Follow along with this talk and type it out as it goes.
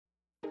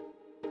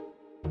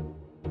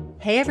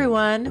Hey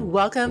everyone,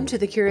 welcome to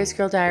the Curious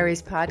Girl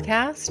Diaries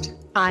podcast.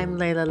 I'm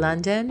Layla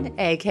London,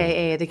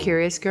 aka The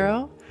Curious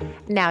Girl.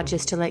 Now,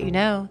 just to let you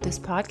know, this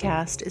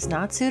podcast is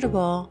not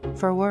suitable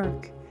for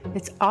work.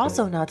 It's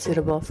also not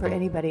suitable for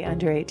anybody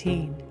under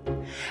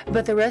 18.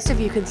 But the rest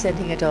of you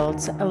consenting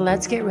adults,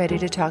 let's get ready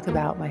to talk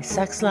about my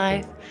sex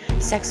life,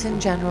 sex in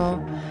general,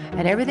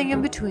 and everything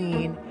in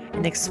between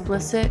in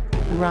explicit,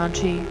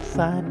 raunchy,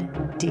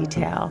 fun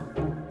detail.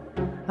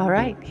 All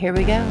right, here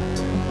we go.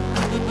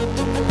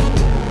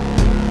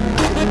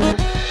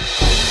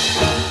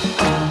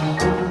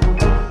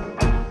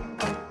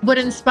 What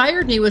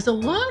inspired me was a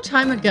long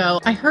time ago,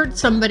 I heard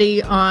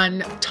somebody on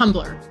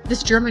Tumblr,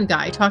 this German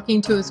guy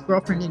talking to his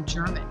girlfriend in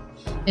German,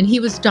 and he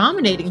was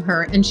dominating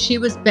her and she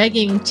was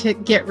begging to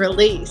get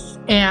release.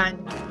 And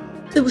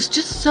it was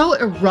just so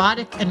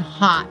erotic and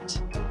hot.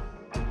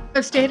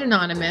 I've stayed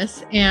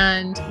anonymous,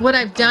 and what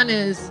I've done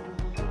is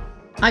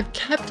I've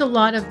kept a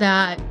lot of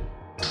that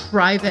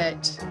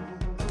private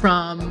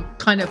from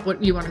kind of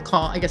what you want to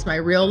call, I guess, my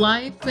real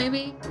life,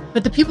 maybe.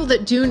 But the people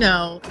that do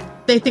know,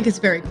 they think it's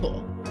very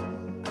cool.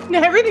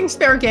 Everything's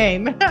fair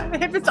game.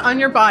 If it's on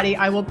your body,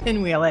 I will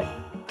pinwheel it.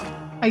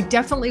 I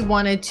definitely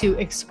wanted to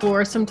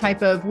explore some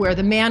type of where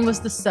the man was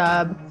the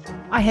sub.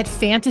 I had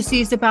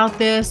fantasies about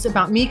this,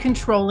 about me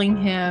controlling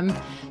him.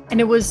 And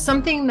it was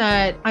something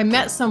that I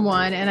met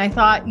someone and I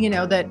thought,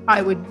 that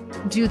I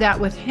would do that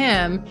with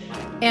him.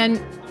 And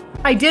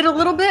I did a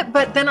little bit,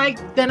 but then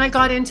I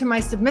got into my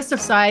submissive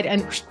side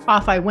and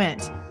off I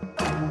went.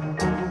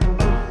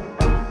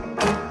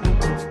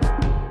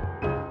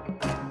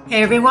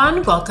 Hey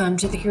everyone, welcome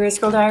to the Curious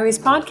Girl Diaries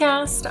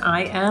podcast.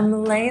 I am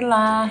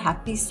Layla.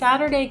 Happy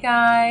Saturday,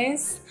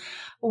 guys.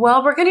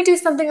 Well, we're going to do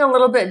something a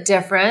little bit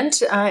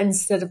different.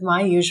 Instead of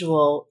my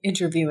usual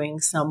interviewing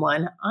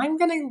someone, I'm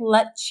going to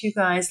let you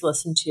guys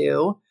listen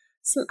to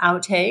some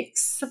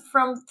outtakes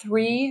from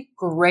 3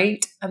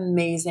 great,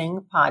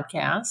 amazing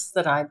podcasts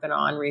that I've been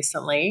on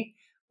recently,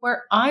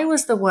 where I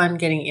was the one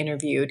getting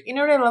interviewed. You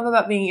know what I love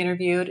about being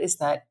interviewed is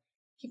that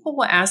people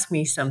will ask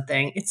me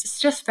something. It's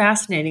just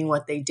fascinating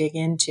what they dig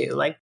into,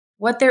 like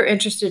what they're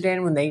interested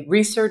in when they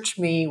research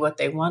me, what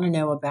they want to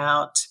know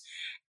about.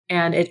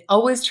 And it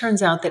always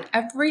turns out that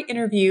every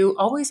interview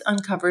always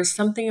uncovers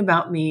something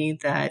about me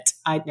that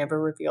I'd never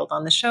revealed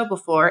on the show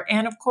before.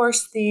 And of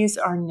course, these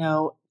are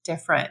no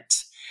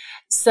different.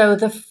 So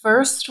the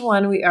first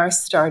one we are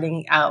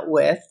starting out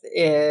with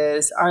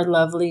is our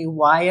lovely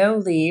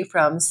Wyo Lee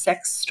from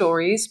Sex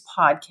Stories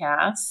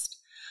podcast.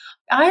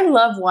 I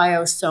love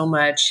Wyo so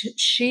much.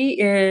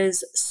 She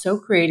is so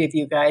creative,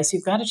 you guys.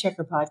 You've got to check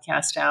her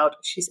podcast out.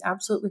 She's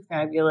absolutely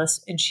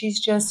fabulous. And she's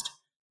just,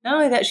 not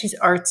only that, she's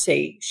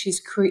artsy, she's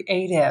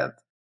creative.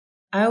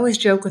 I always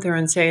joke with her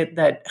and say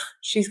that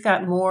she's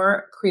got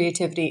more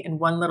creativity in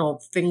one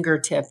little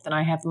fingertip than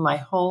I have in my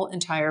whole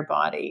entire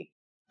body.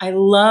 I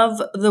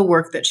love the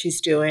work that she's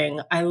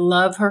doing. I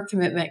love her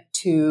commitment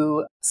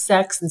to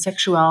sex and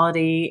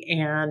sexuality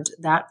and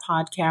that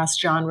podcast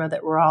genre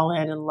that we're all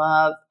in and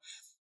love.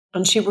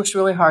 And she works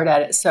really hard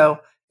at it. So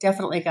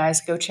definitely, guys,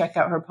 go check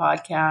out her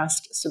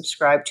podcast,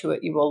 subscribe to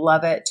it. You will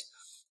love it.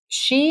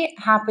 She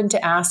happened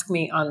to ask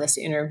me on this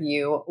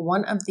interview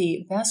one of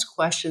the best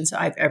questions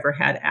I've ever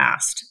had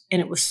asked. And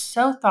it was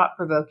so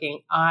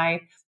thought-provoking.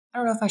 I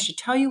don't know if I should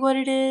tell you what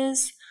it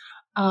is.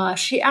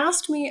 She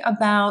asked me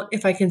about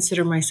if I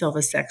consider myself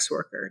a sex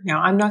worker.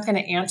 Now, I'm not going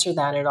to answer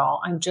that at all.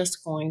 I'm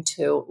just going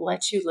to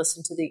let you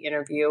listen to the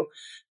interview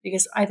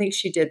because I think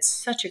she did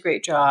such a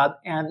great job.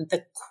 And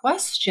the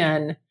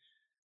question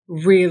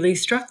really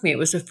struck me. It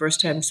was the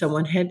first time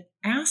someone had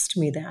asked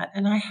me that.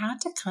 And I had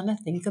to kind of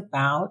think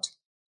about,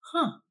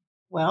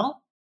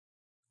 well,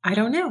 I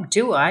don't know.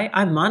 Do I?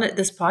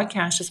 This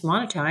podcast is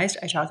monetized.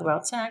 I talk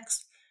about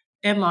sex.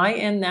 Am I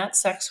in that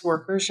sex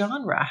worker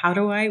genre?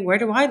 Where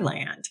do I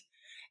land?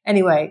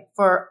 Anyway,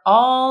 for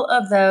all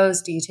of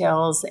those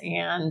details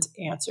and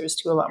answers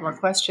to a lot more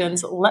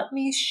questions, let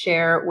me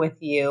share with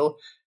you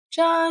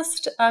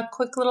just a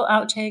quick little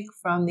outtake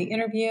from the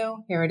interview.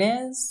 Here it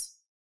is.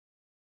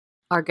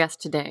 Our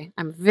guest today,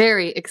 I'm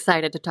very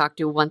excited to talk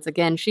to once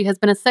again. She has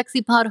been a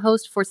Sexy Pod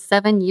host for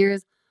 7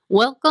 years.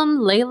 Welcome,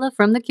 Layla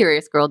from the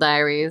Curious Girl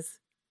Diaries.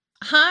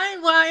 Hi,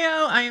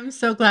 Wyo. I am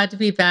so glad to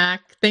be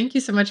back. Thank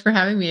you so much for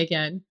having me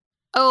again.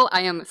 Oh,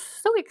 I am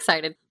so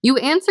excited. You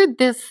answered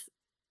this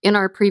in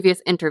our previous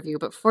interview,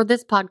 but for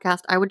this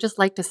podcast, I would just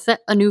like to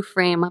set a new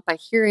frame by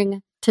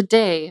hearing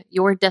today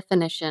your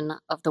definition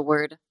of the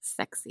word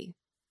sexy.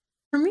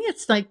 For me,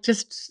 it's like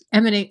just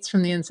emanates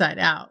from the inside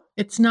out.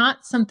 It's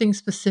not something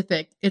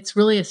specific. It's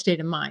really a state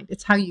of mind.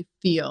 It's how you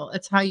feel.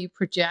 It's how you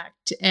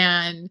project.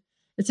 And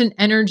it's an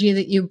energy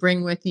that you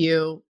bring with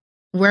you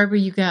wherever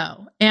you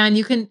go. And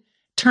you can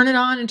turn it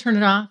on and turn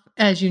it off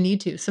as you need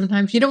to.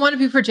 Sometimes you don't want to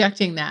be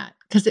projecting that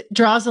because it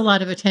draws a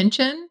lot of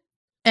attention.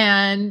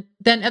 And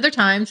then other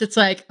times it's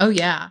like, oh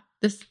yeah,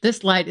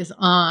 this light is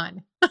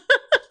on.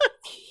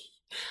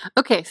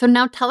 Okay, so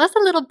now tell us a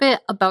little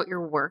bit about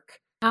your work.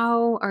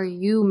 How are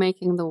you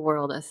making the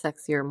world a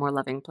sexier, more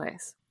loving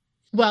place?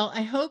 Well,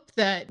 I hope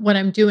that what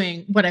I'm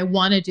doing, what I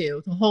want to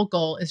do, the whole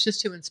goal is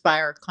just to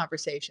inspire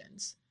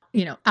conversations,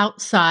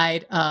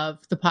 outside of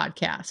the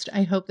podcast.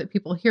 I hope that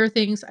people hear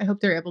things. I hope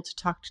they're able to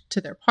talk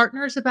to their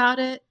partners about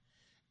it.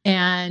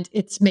 And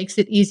it makes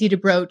it easy to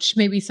broach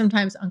maybe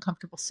sometimes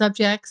uncomfortable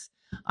subjects.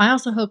 I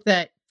also hope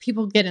that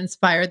people get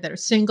inspired that are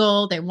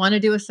single. They want to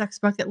do a sex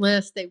bucket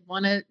list. They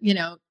want to,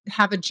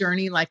 have a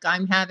journey like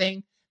I'm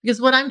having, because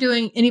what I'm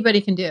doing,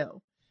 anybody can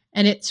do.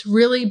 And it's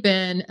really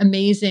been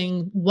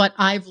amazing what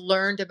I've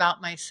learned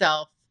about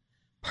myself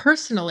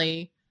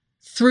personally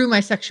through my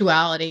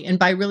sexuality and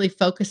by really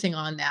focusing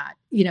on that.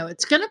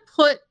 It's going to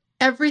put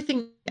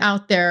everything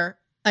out there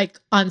like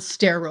on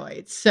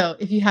steroids. So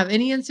if you have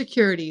any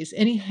insecurities,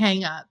 any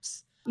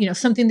hangups,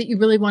 something that you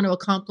really want to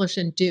accomplish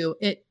and do,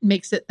 it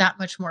makes it that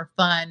much more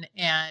fun,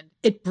 and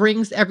it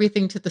brings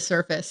everything to the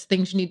surface,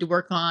 things you need to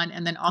work on.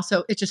 And then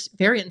also it's just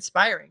very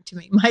inspiring to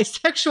me. My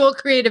sexual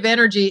creative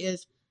energy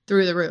is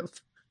through the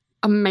roof.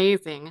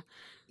 Amazing.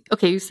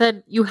 Okay, you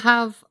said you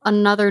have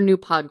another new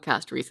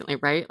podcast recently,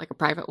 right? Like a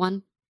private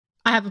one?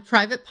 I have a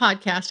private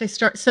podcast.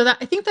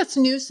 I think that's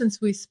new since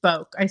we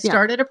spoke. I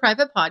started a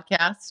private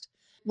podcast.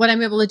 What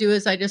I'm able to do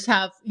is I just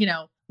have,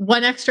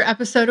 one extra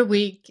episode a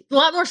week, a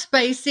lot more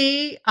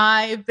spicy.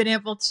 I've been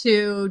able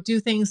to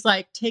do things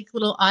like take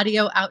little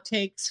audio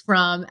outtakes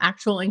from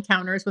actual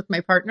encounters with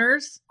my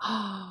partners.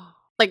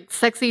 Like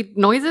sexy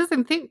noises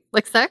and things,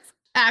 like sex?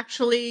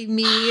 Actually,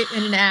 me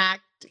in an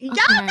act. Okay.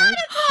 Yeah, that is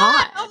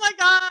hot. Oh my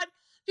God.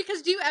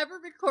 Because do you ever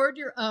record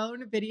your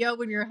own video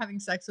when you're having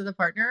sex with a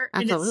partner?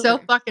 Absolutely. And it's so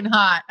fucking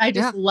hot. I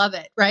just love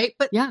it. Right.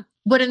 But yeah,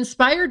 what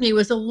inspired me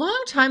was a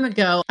long time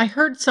ago, I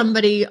heard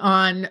somebody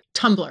on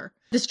Tumblr,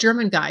 this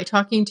German guy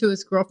talking to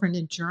his girlfriend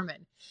in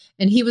German,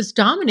 and he was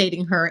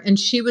dominating her and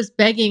she was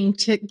begging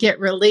to get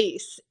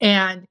release.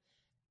 And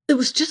it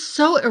was just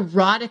so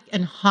erotic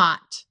and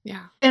hot.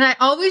 Yeah. And I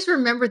always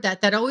remembered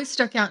that. That always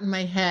stuck out in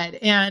my head.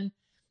 And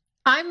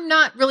I'm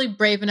not really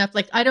brave enough.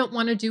 Like, I don't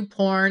want to do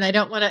porn. I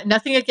don't want to,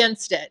 nothing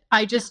against it.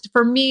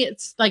 For me,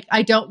 it's like,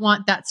 I don't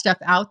want that stuff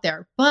out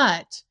there.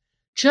 But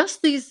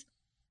just these,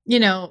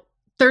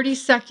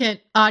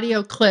 30-second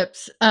audio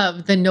clips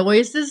of the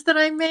noises that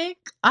I make,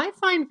 I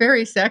find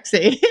very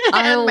sexy.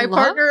 And my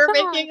partner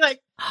making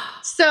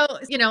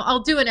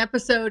I'll do an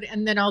episode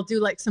and then I'll do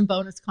like some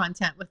bonus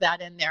content with that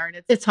in there.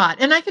 And it's hot.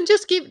 And I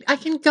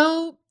can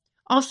go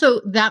also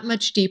that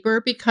much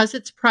deeper because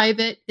it's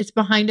private. It's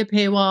behind a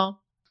paywall.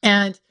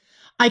 And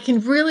I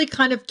can really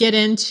kind of get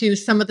into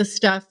some of the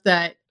stuff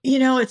that,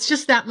 it's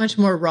just that much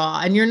more raw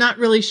and you're not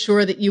really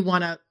sure that you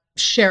want to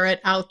share it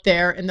out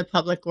there in the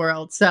public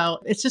world. So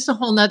it's just a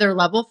whole nother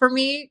level for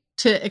me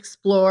to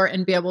explore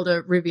and be able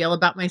to reveal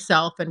about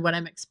myself and what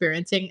I'm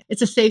experiencing.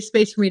 It's a safe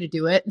space for me to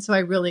do it. And so I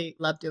really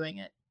love doing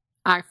it.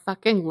 I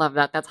fucking love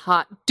that. That's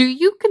hot. Do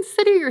you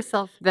consider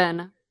yourself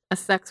then a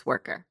sex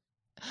worker?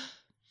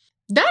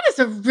 That is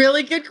a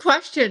really good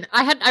question.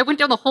 I went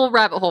down the whole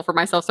rabbit hole for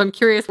myself, so I'm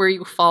curious where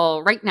you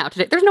fall right now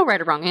today. There's no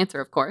right or wrong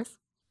answer, of course.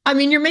 I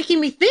mean, you're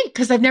making me think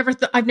because I've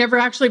never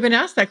actually been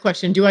asked that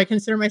question. Do I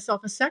consider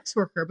myself a sex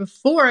worker?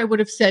 Before I would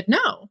have said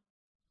no.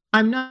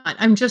 I'm not.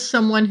 I'm just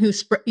someone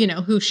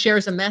who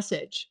shares a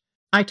message.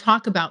 I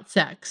talk about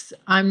sex.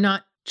 I'm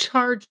not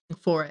charging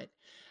for it.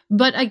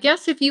 But I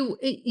guess if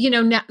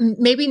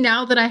maybe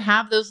now that I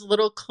have those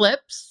little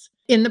clips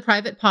in the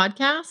private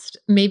podcast,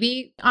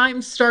 maybe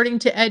I'm starting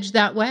to edge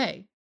that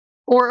way.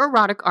 Or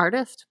erotic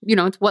artist.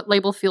 It's what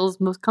label feels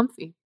most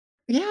comfy.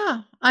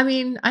 Yeah. I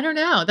mean, I don't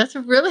know. That's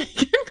a really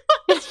good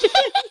question.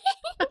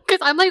 Because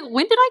I'm like,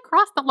 when did I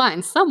cross the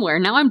line? Somewhere.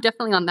 Now I'm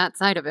definitely on that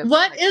side of it.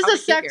 What is a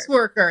sex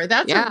worker?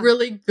 That's a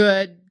really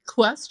good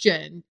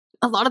question.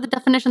 A lot of the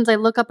definitions I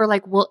look up are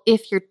like, well,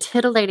 if you're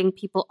titillating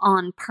people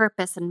on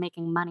purpose and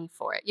making money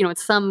for it.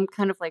 It's some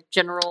kind of like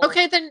general.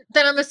 Okay, then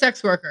I'm a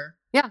sex worker.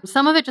 Yeah.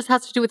 Some of it just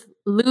has to do with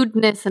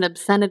lewdness and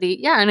obscenity.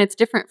 Yeah. And it's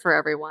different for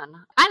everyone.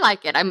 I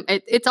like it.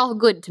 It's all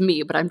good to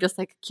me, but I'm just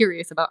like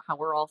curious about how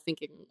we're all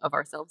thinking of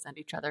ourselves and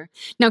each other.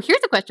 Now,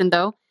 here's a question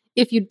though.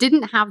 If you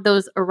didn't have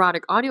those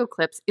erotic audio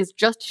clips, is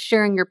just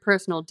sharing your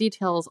personal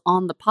details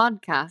on the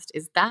podcast,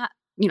 is that,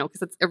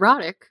 because it's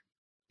erotic,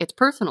 it's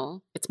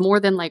personal, it's more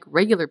than like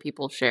regular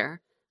people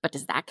share. But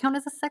does that count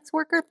as a sex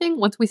worker thing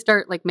once we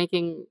start like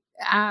making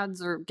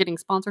ads or getting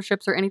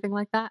sponsorships or anything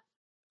like that?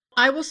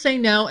 I will say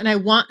no, and I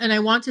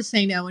want to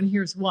say no, and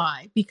here's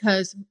why.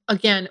 Because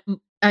again,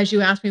 as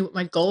you asked me what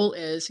my goal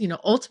is,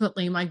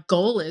 ultimately my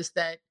goal is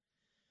that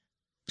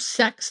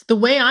sex, the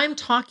way I'm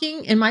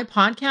talking in my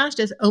podcast,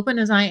 as open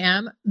as I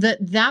am,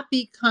 that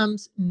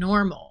becomes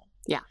normal.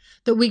 Yeah.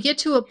 That we get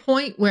to a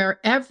point where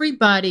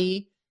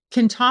everybody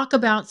can talk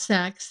about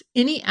sex,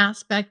 any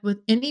aspect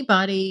with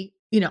anybody,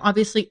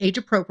 obviously age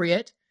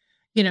appropriate,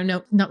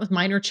 no, not with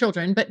minor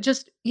children, but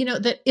just,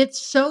 that it's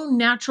so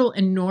natural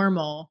and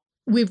normal.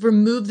 We've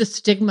removed the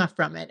stigma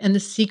from it and the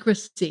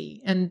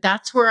secrecy. And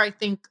that's where I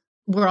think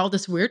where all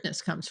this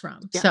weirdness comes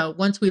from. Yeah. So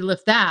once we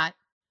lift that,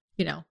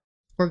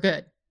 we're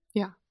good.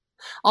 Yeah.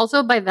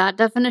 Also, by that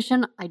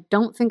definition, I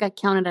don't think I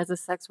counted as a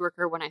sex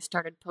worker when I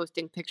started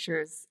posting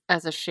pictures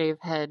as a shave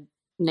head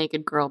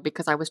naked girl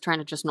because I was trying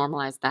to just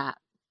normalize that.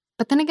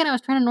 But then again, I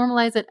was trying to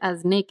normalize it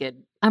as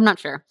naked. I'm not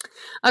sure.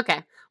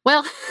 Okay.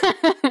 Well,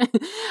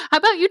 how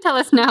about you tell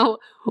us now,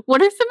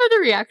 what are some of the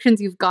reactions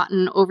you've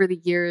gotten over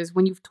the years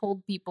when you've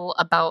told people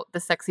about the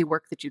sexy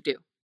work that you do?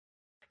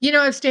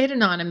 I've stayed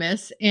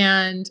anonymous,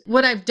 and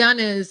what I've done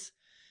is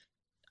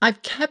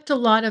I've kept a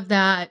lot of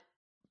that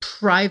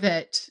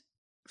private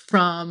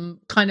from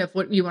kind of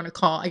what you want to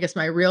call, I guess,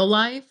 my real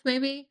life,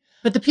 maybe.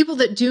 But the people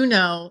that do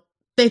know,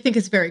 they think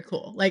it's very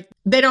cool. Like,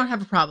 they don't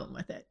have a problem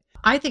with it.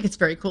 I think it's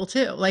very cool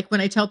too. Like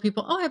when I tell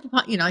people, oh, I have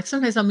like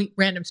sometimes I'll meet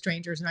random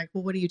strangers and like,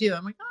 well, what do you do?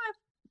 I'm like, oh, I have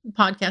a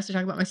podcast to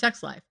talk about my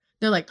sex life.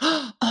 They're like,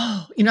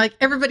 oh, like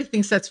everybody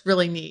thinks that's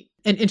really neat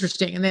and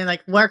interesting. And they're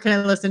like, where can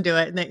I listen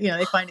to it? And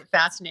they find it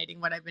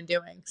fascinating what I've been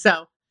doing.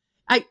 So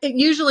it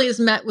usually is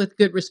met with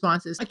good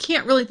responses. I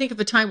can't really think of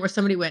a time where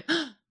somebody went,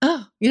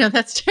 oh,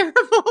 that's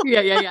terrible.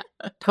 Yeah.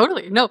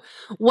 Totally. No.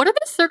 What are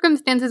the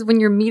circumstances when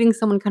you're meeting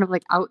someone kind of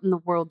like out in the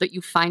world that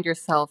you find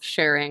yourself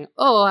sharing,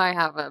 oh, I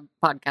have a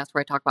podcast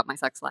where I talk about my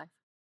sex life?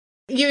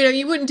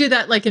 You wouldn't do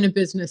that like in a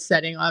business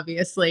setting,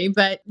 obviously,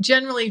 but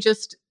generally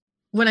just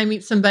when I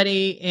meet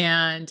somebody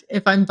and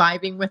if I'm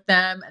vibing with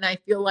them and I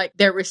feel like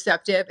they're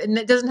receptive, and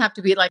it doesn't have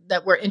to be like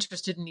that we're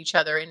interested in each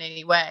other in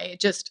any way.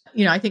 It just,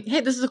 I think, hey,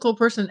 this is a cool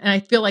person. And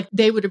I feel like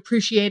they would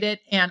appreciate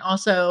it and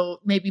also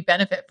maybe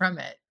benefit from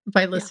it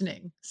by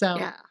listening. So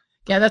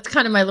yeah, that's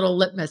kind of my little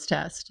litmus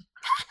test.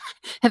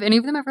 Have any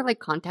of them ever like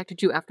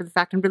contacted you after the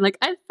fact and been like,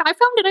 I found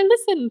it, I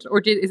listened?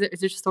 Or is it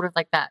just sort of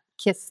like that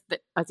kiss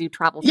that as you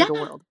travel through the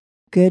world?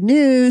 Good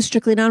news.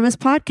 Strictly Anonymous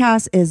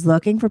Podcast is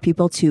looking for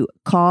people to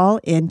call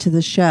into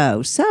the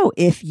show. So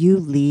if you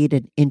lead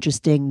an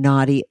interesting,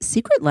 naughty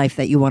secret life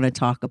that you want to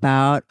talk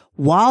about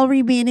while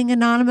remaining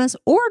anonymous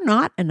or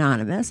not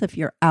anonymous, if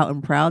you're out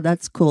and proud,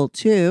 that's cool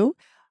too.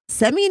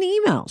 Send me an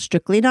email,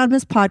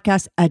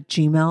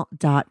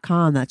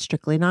 strictlyanonymouspodcast@gmail.com. That's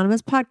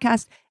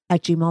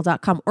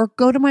strictlyanonymouspodcast@gmail.com. Or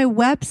go to my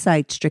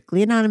website,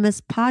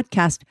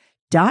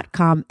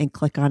 strictlyanonymouspodcast.com, and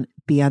click on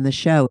Be on the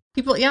Show.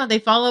 People, they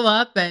follow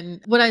up.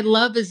 And what I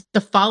love is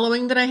the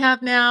following that I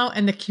have now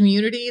and the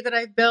community that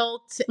I've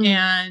built. Mm-hmm.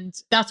 And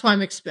that's why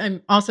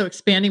I'm also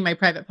expanding my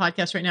private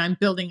podcast right now. I'm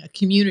building a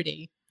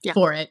community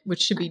for it,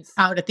 which should be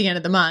out at the end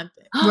of the month,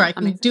 where I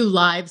can do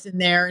lives in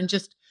there and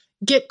just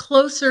get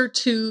closer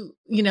to,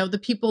 the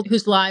people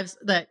whose lives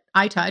that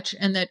I touch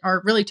and that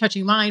are really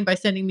touching mine by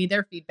sending me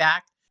their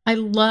feedback. I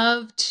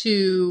love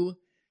to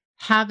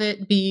have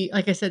it be,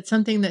 like I said,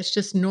 something that's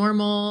just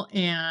normal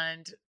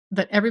and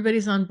that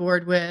everybody's on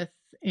board with,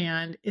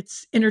 and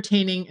it's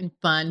entertaining and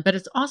fun, but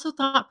it's also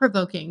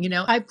thought-provoking.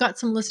 I've got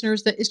some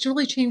listeners that it's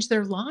really changed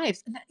their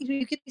lives. And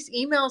you get these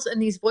emails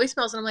and these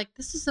voicemails and I'm like,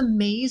 this is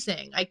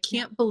amazing. I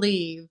can't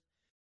believe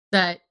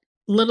that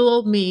little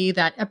old me,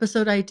 that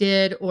episode I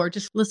did, or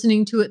just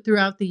listening to it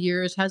throughout the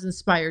years has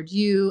inspired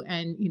you.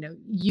 And,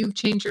 you've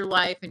changed your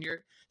life and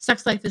your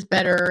sex life is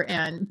better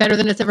and better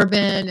than it's ever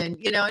been. And,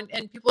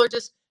 and people are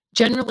just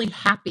generally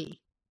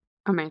happy.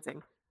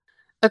 Amazing.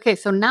 Okay.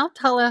 So now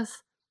tell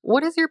us,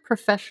 what is your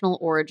professional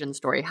origin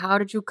story? How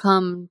did you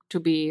come to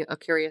be a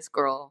curious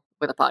girl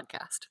with a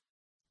podcast?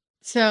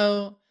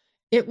 So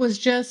it was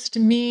just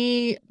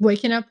me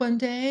waking up one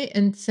day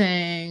and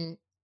saying,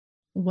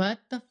 what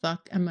the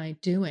fuck am I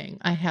doing?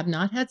 I have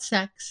not had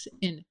sex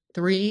in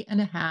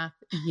 3.5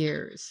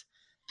 years.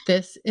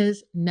 This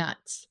is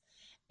nuts.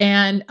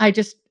 And I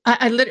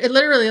it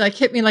literally like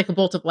hit me like a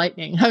bolt of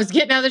lightning. I was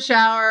getting out of the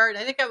shower and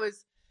I think I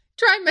was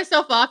drying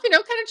myself off, kind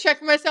of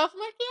checking myself. I'm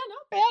like, yeah,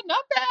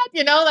 not bad,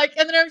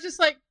 and then I was just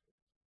like,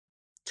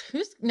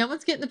 no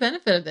one's getting the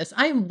benefit of this.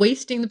 I am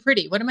wasting the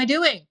pretty. What am I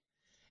doing?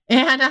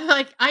 And I'm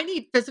like, I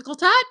need physical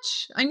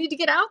touch. I need to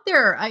get out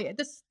there.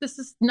 This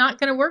is not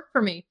going to work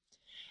for me.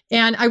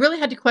 And I really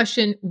had to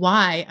question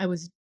why I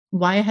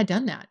had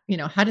done that.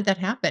 How did that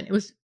happen? It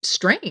was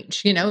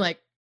strange, like,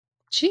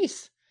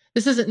 geez,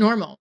 this isn't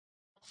normal.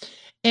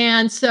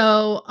 And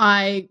so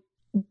I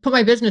put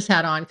my business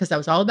hat on because I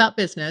was all about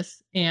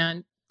business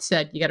and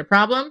said, you got a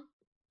problem?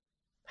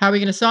 How are we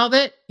going to solve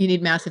it? You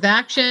need massive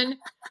action.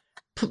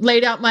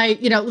 Laid out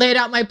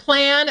my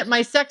plan,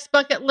 my sex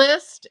bucket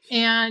list,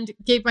 and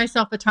gave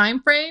myself a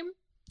time frame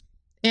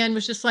and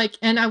was just like,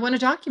 and I want to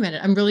document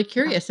it. I'm really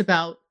curious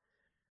about,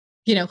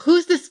 who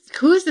is this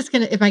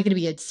am I going to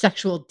be a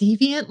sexual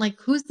deviant? Like,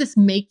 who's this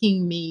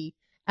making me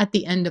at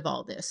the end of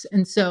all this?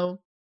 And so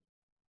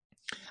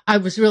I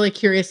was really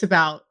curious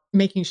about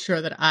making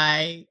sure that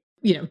I,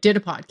 did a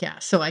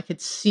podcast so I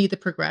could see the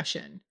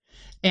progression.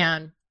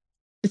 And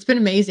it's been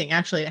amazing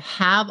actually to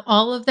have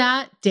all of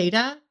that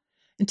data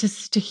and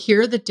to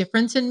hear the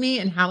difference in me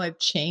and how I've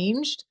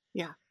changed.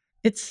 Yeah.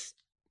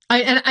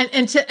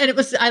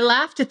 I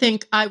laughed to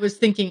think, I was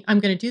thinking,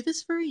 I'm going to do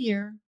this for a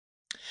year.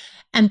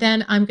 And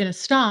then I'm going to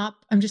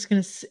stop. I'm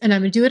going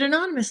to do it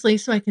anonymously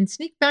so I can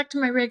sneak back to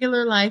my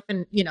regular life.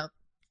 And,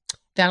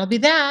 that'll be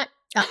that.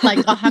 Like,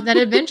 I'll have that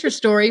adventure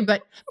story,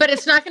 but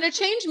it's not going to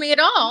change me at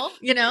all,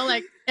 it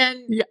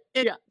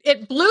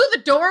blew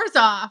the doors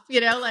off,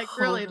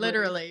 really,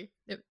 literally.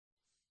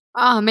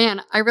 Oh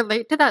man, I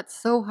relate to that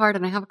so hard,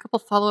 and I have a couple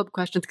follow-up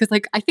questions because,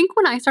 like, I think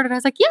when I started, I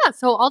was like, yeah,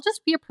 so I'll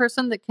just be a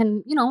person that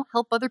can,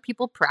 help other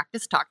people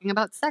practice talking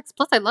about sex.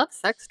 Plus, I love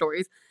sex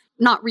stories,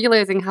 not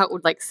realizing how it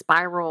would like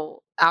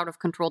spiral out of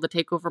control to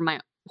take over my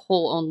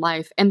whole own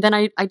life. And then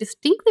I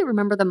distinctly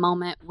remember the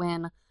moment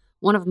when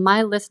one of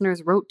my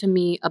listeners wrote to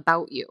me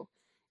about you,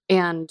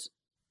 and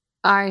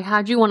I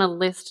had you on a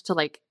list to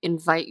like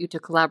invite you to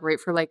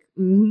collaborate for like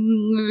a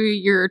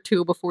year or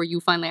two before you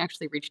finally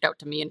actually reached out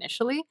to me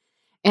initially.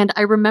 And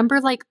I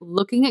remember like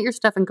looking at your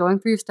stuff and going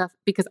through your stuff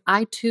because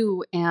I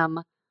too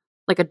am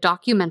like a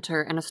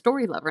documenter and a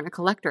story lover and a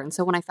collector. And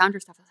so when I found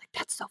your stuff, I was like,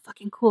 that's so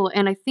fucking cool.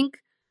 And I think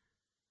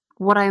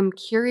what I'm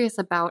curious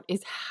about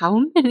is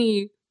how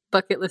many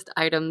bucket list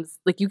items,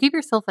 like you gave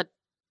yourself a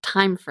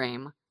time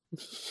frame.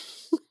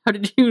 How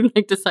did you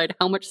like decide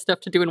how much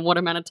stuff to do in what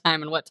amount of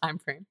time and what time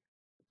frame?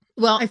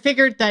 Well, I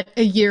figured that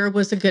a year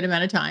was a good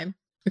amount of time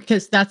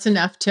because that's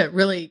enough to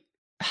really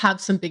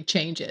have some big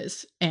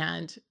changes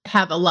and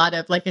have a lot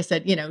of, like I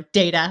said,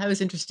 data. I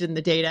was interested in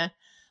the data,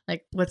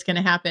 like what's going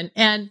to happen.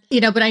 And,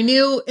 but I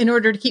knew in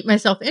order to keep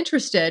myself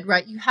interested,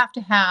 right, you have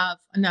to have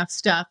enough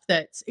stuff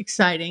that's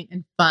exciting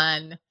and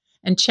fun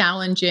and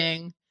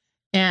challenging.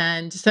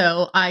 And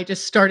so I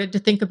just started to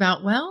think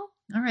about, well,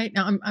 all right,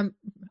 now I'm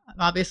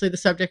obviously the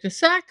subject of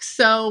sex.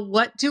 So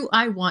what do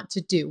I want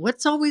to do?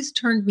 What's always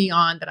turned me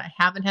on that I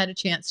haven't had a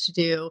chance to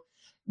do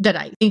that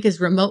I think is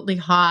remotely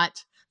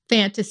hot,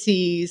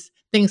 fantasies,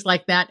 things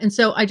like that. And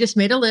so I just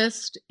made a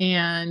list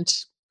and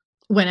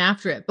went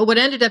after it. But what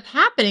ended up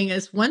happening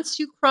is once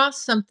you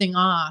cross something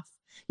off,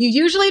 you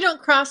usually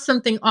don't cross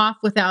something off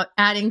without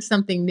adding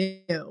something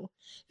new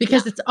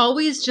because it's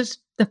always just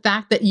the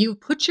fact that you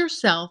put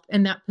yourself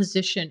in that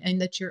position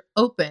and that you're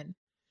open.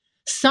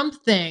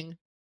 Something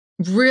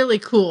really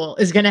cool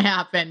is going to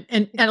happen.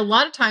 And a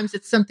lot of times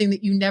it's something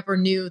that you never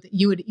knew that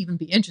you would even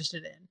be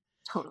interested in.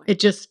 Totally. It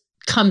just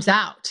comes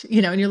out,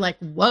 and you're like,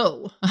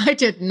 whoa, I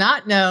did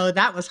not know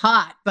that was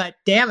hot, but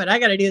damn it, I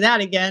got to do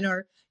that again.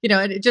 Or,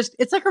 and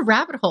it's like a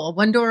rabbit hole.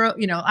 One door,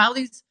 all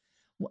these,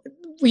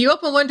 you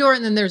open one door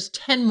and then there's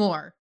 10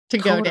 more to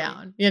go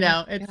down,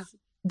 it's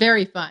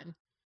very fun.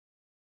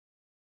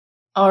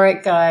 All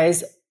right,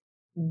 guys,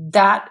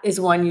 that is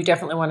one you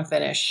definitely want to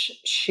finish.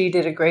 She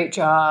did a great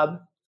job.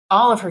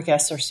 All of her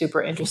guests are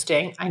super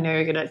interesting. I know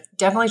you're going to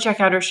definitely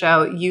check out her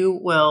show. You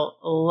will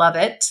love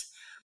it.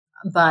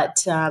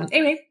 But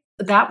anyway,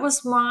 that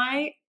was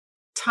my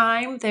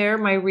time there,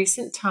 my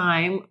recent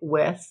time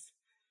with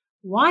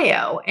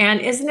Wyo.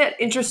 And isn't it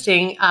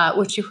interesting,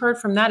 what you heard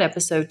from that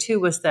episode too,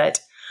 was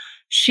that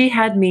she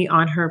had me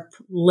on her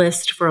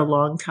list for a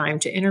long time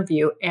to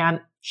interview,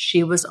 and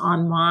she was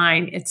on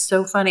mine. It's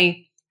so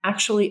funny.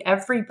 Actually,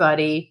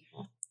 everybody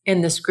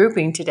in this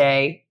grouping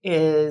today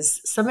is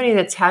somebody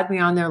that's had me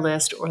on their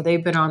list or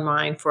they've been on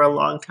mine for a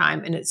long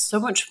time. And it's so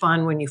much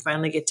fun when you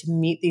finally get to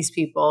meet these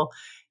people.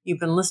 You've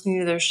been listening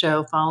to their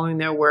show, following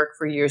their work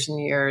for years and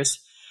years,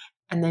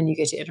 and then you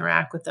get to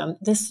interact with them.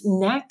 This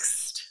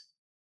next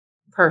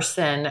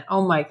person,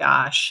 oh my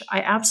gosh,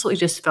 I absolutely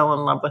just fell in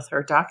love with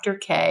her. Dr.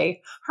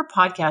 K, her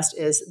podcast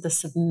is The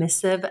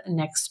Submissive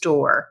Next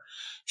Door.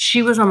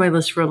 She was on my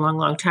list for a long,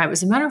 long time.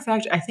 As a matter of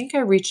fact, I think I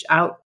reached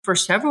out for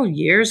several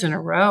years in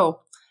a row.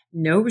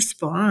 No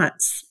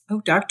response.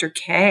 Oh, Dr.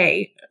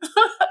 K.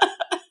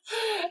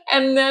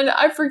 And then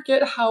I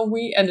forget how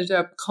we ended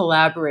up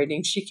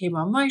collaborating. She came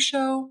on my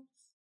show.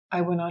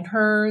 I went on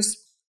hers.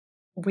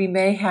 We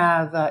may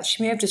have,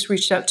 she may have just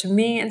reached out to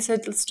me and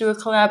said, let's do a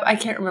collab. I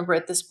can't remember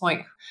at this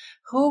point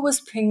who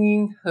was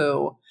pinging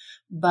who,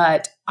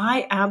 but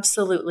I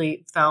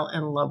absolutely fell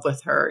in love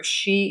with her.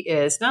 She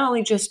is not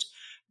only just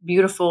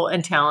beautiful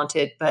and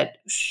talented, but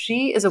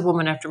she is a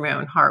woman after my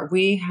own heart.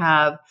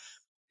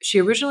 She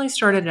originally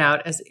started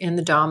out as in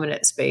the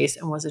dominant space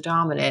and was a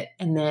dominant,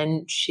 and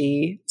then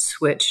she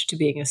switched to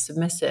being a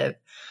submissive.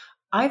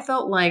 I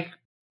felt like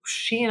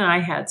she and I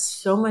had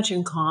so much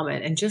in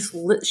common, and just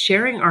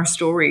sharing our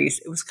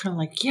stories, it was kind of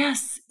like,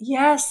 yes,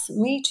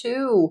 me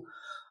too.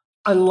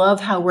 I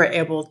love how we're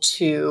able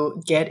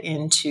to get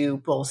into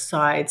both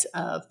sides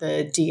of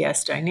the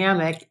DS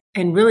dynamic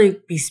and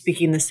really be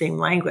speaking the same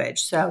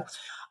language. So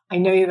I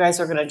know you guys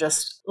are going to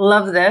just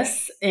love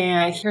this.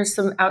 And here's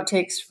some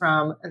outtakes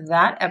from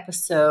that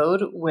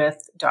episode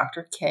with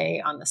Dr.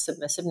 K on The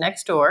Submissive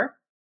Next Door.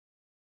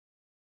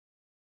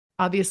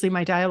 Obviously,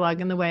 my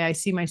dialogue and the way I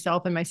see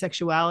myself and my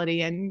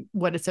sexuality and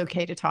what it's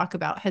okay to talk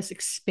about has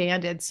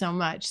expanded so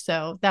much.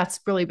 So that's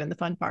really been the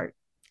fun part.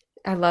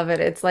 I love it.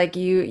 It's like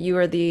you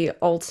are the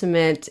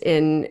ultimate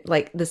in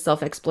like the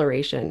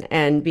self-exploration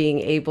and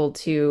being able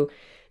to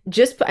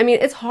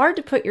it's hard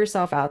to put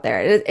yourself out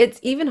there.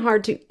 It's even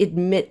hard to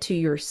admit to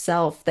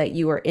yourself that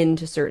you are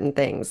into certain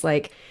things.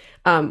 Like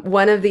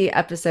one of the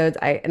episodes,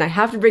 I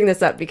have to bring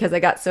this up because I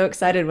got so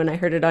excited when I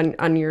heard it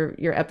on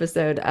your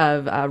episode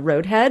of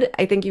Roadhead.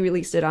 I think you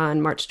released it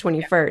on March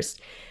 21st.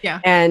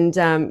 Yeah.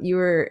 And you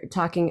were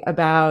talking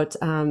about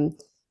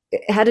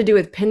it had to do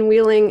with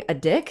pinwheeling a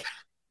dick.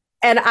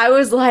 And I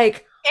was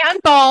like,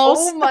 And balls.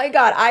 Oh my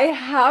God, I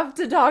have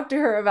to talk to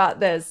her about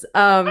this.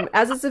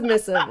 As a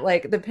submissive,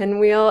 like the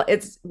pinwheel,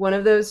 it's one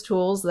of those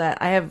tools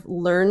that I have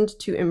learned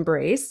to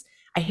embrace.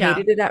 I Yeah.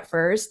 hated it at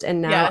first,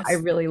 and now I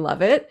Yes. really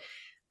love it.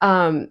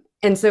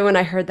 And so when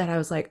I heard that, I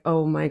was like,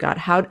 oh my God,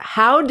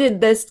 how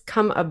did this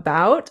come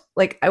about?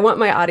 Like, I want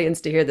my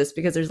audience to hear this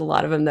because there's a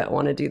lot of them that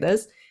want to do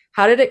this.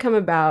 How did it come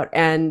about?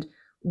 And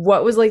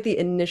what was like the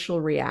initial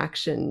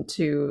reaction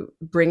to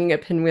bringing a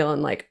pinwheel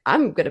and like,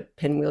 I'm gonna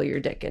pinwheel your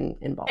dick and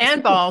balls.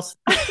 And balls.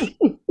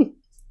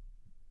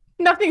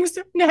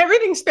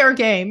 Everything's fair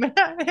game.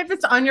 If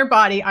it's on your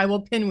body, I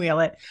will pinwheel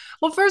it.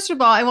 Well, first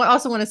of all, I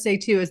also want to say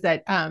too is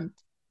that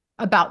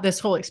about this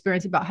whole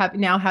experience about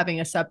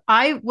having a sub.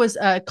 I was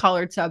a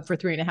collared sub for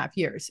 3.5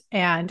 years,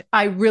 and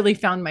I really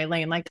found my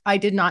lane. Like, I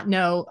did not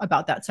know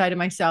about that side of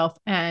myself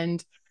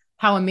and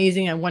how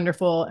amazing and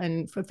wonderful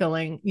and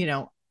fulfilling,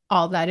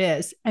 all that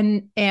is.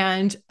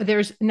 And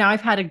there's now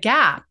I've had a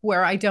gap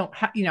where I don't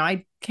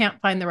I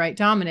can't find the right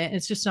dominant.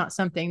 It's just not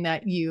something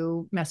that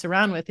you mess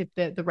around with if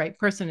the right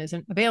person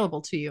isn't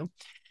available to you.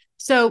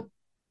 So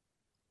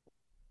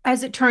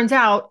as it turns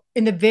out,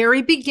 in the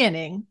very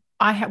beginning,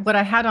 what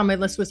I had on my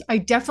list was I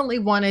definitely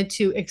wanted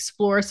to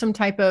explore some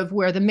type of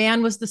where the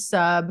man was the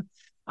sub.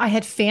 I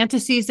had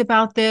fantasies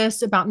about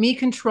this, about me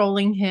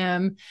controlling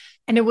him.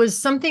 And it was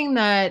something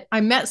that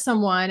I met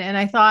someone and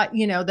I thought,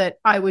 that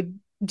I would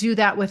do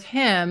that with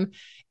him.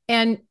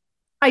 And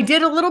I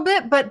did a little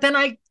bit, but then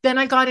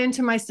I got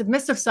into my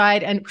submissive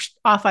side and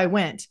off I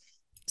went.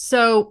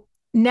 So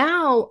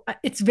now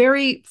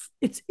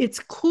it's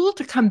cool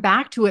to come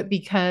back to it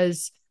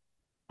because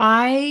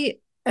I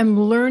am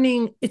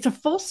learning. It's a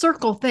full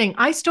circle thing.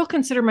 I still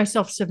consider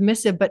myself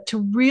submissive, but to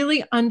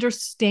really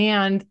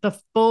understand the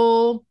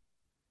full,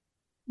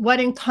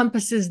 what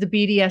encompasses the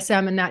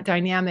BDSM and that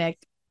dynamic,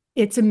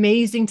 it's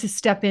amazing to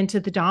step into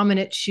the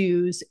dominant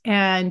shoes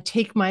and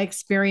take my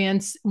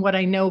experience, what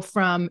I know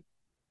from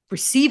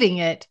receiving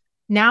it,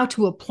 now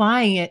to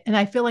applying it. And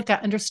I feel like I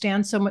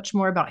understand so much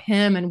more about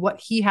him and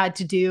what he had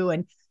to do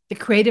and the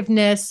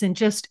creativeness and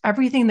just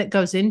everything that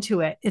goes into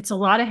it. It's a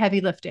lot of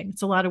heavy lifting.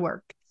 It's a lot of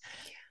work.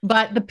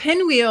 But the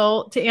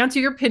pinwheel, to answer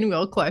your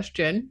pinwheel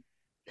question,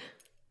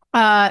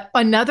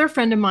 another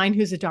friend of mine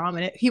who's a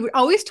dominant, he would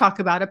always talk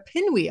about a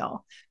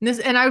pinwheel.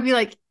 And I would be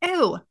like,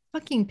 oh,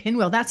 fucking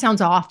pinwheel. That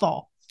sounds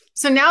awful.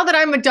 So now that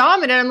I'm a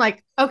dominant, I'm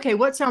like, okay,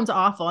 what sounds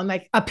awful? I'm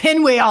like, a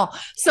pinwheel.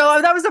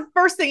 So that was the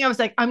first thing I was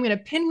like, I'm going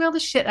to pinwheel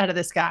the shit out of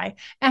this guy.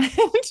 And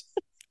he loves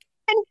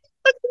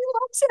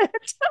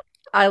it.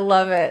 I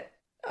love it.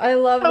 I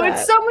love that.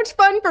 It's so much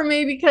fun for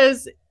me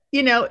because,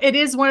 it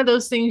is one of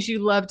those things you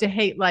love to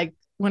hate. Like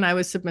when I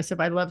was submissive,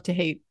 I love to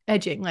hate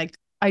edging. Like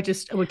I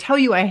would tell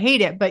you I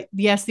hate it, but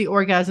yes, the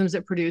orgasms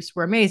it produced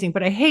were amazing,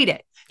 but I hate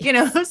it,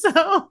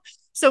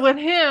 So with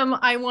him,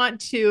 I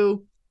want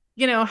to,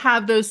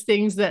 have those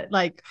things that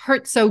like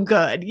hurt so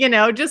good,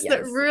 just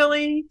that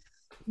really,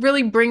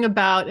 really bring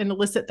about and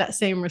elicit that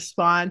same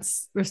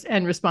response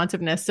and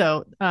responsiveness.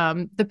 So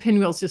the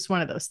pinwheel is just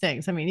one of those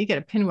things. I mean, you get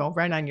a pinwheel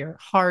right on your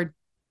hard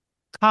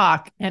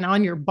cock and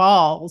on your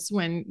balls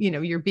when,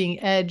 you're being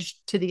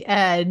edged to the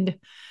end.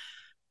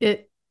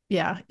 It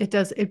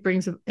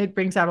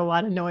brings out a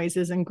lot of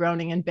noises and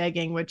groaning and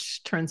begging,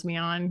 which turns me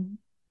on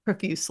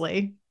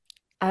profusely.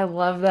 I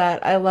love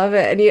that. I love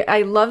it. And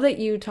I love that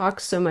you talk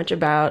so much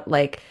about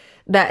like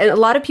that. And a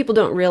lot of people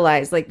don't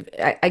realize, like,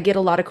 I get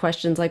a lot of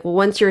questions like, well,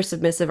 once you're a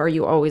submissive, are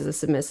you always a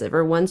submissive?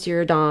 Or once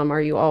you're a dom,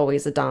 are you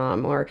always a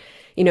dom? Or,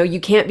 you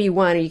can't be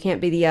one or you can't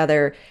be the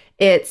other.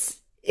 It's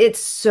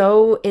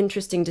so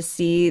interesting to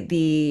see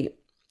the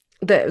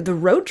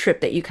road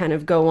trip that you kind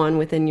of go on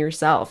within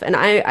yourself. And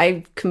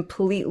I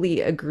completely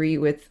agree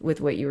with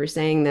what you were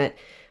saying, that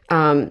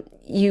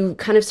you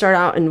kind of start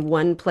out in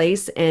one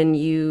place and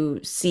you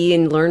see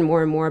and learn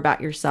more and more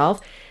about yourself.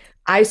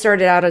 I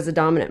started out as a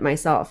dominant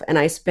myself, and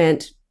I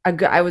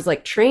was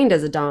like trained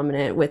as a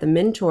dominant with a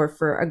mentor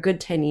for a good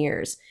 10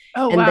 years.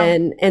 Oh,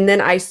 and wow.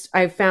 then I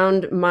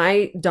found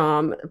my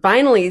dom,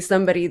 finally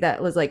somebody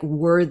that was like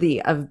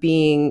worthy of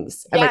being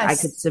like I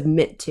could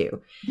submit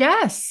to.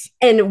 Yes.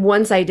 And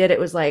once I did, it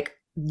was like,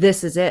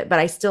 this is it. But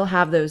I still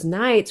have those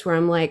nights where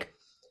I'm like,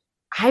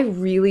 I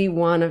really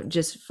want to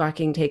just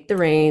fucking take the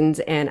reins,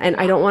 and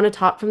I don't want to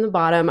top from the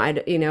bottom.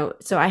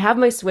 So I have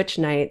my switch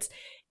nights,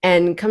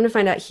 and come to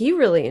find out he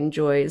really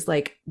enjoys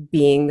like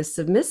being the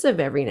submissive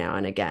every now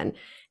and again.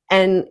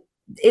 And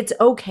it's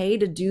okay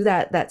to do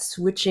that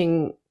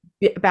switching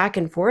back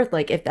and forth.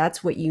 Like if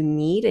that's what you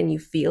need and you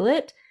feel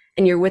it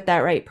and you're with that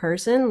right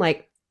person,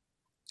 like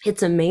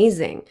it's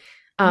amazing.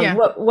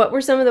 What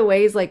were some of the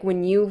ways, like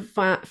when you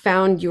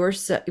found your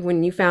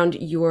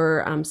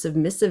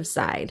submissive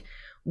side,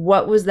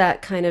 what was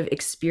that kind of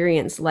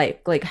experience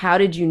like? Like, how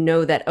did you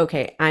know that,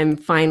 okay, I'm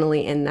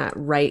finally in that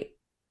right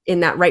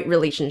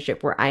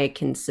relationship where I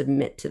can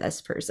submit to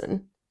this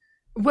person?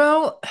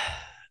 Well,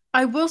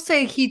 I will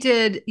say he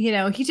did,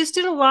 he just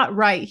did a lot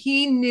right.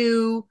 He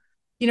knew,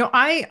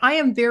 I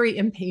am very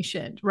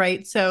impatient,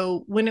 right?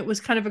 So when it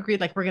was kind of agreed,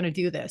 like, we're going to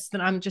do this,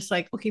 then I'm just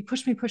like, okay,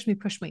 push me.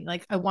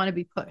 Like, I want to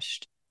be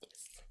pushed.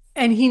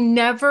 And he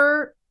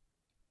never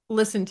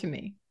listened to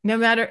me. No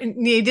matter,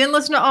 he didn't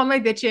listen to all my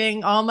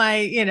bitching, all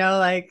my,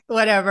 like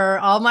whatever,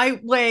 all my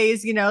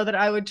ways, that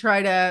I would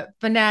try to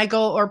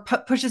finagle or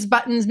push his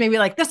buttons, maybe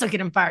like this will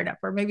get him fired up,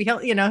 or maybe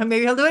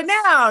maybe he'll do it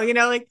now,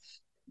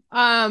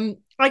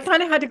 I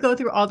kind of had to go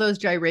through all those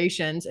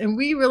gyrations, and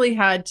we really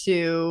had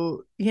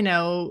to,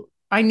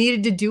 I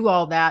needed to do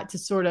all that to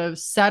sort of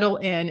settle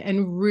in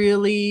and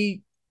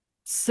really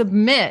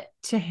submit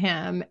to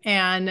him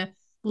and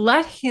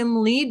let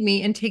him lead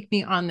me and take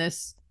me on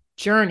this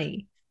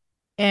journey.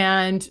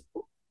 And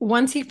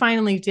once he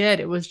finally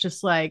did, it was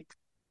just like,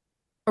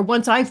 or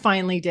once I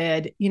finally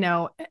did,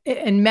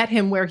 and met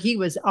him where he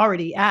was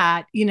already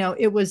at,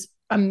 it was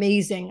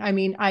amazing. I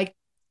mean,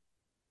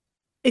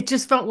 it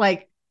just felt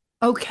like,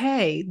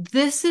 okay,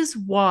 this is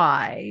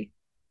why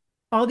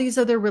all these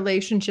other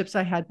relationships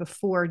I had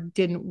before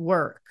didn't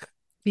work,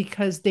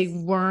 because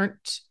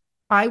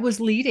I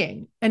was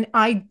leading, and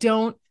I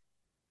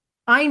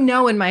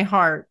know in my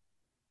heart,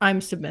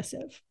 I'm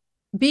submissive.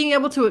 Being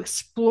able to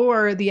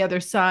explore the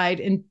other side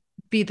and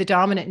be the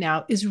dominant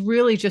now is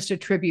really just a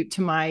tribute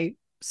to my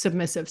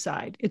submissive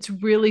side. It's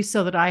really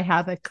so that I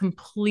have a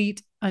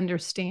complete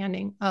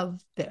understanding of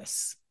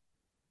this,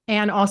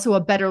 and also a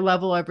better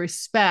level of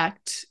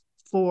respect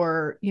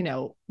for,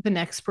 the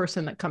next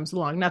person that comes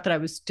along. Not that I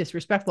was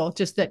disrespectful,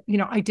 just that,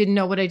 I didn't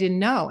know what I didn't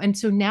know. And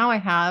so now I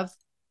have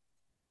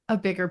a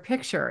bigger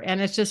picture,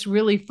 and it's just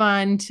really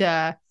fun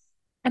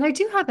and I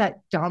do have that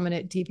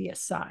dominant devious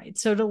side.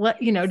 So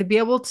to be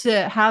able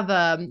to have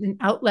an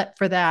outlet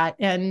for that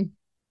and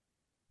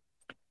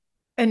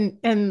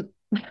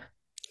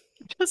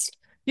just,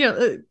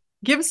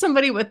 give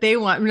somebody what they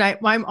want. I mean,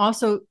 I'm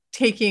also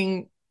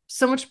taking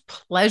so much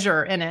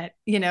pleasure in it,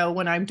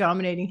 when I'm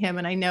dominating him,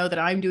 and I know that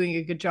I'm doing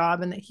a good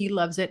job and that he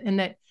loves it, and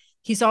that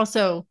he's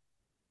also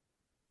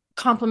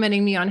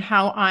complimenting me on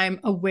how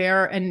I'm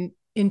aware and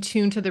in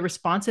tune to the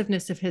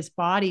responsiveness of his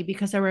body.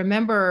 Because I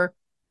remember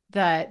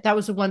that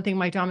was the one thing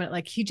my dominant,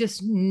 like, he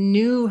just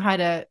knew how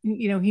to,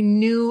 he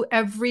knew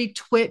every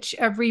twitch,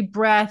 every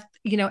breath,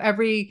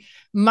 every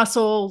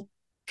muscle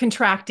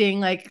contracting,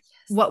 like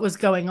what was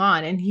going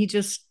on. And he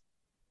just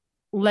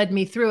led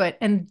me through it.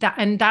 And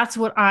that's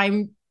what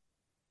I'm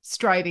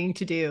striving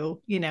to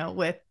do,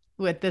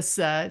 with this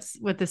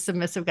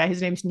submissive guy.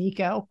 His name's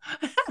Nico.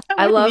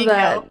 I love Nico.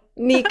 that.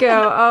 Nico.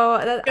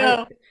 Oh,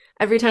 Nico.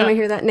 Every time I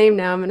hear that name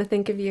now, I'm going to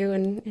think of you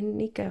and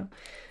Nico.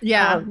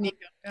 Yeah. Nico.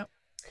 Yeah.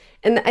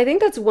 And I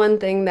think that's one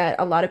thing that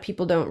a lot of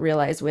people don't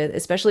realize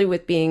especially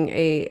with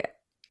being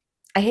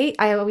I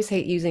always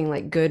hate using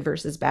like good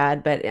versus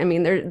bad, but I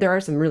mean, there are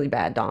some really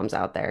bad doms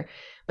out there.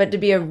 But to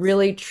be a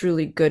really,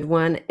 truly good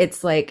one,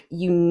 it's like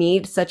you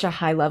need such a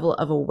high level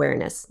of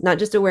awareness, not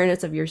just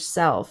awareness of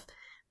yourself,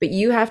 but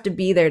you have to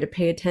be there to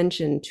pay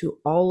attention to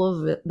all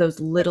of those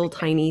little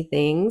tiny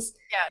things.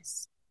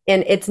 Yes.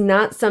 And it's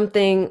not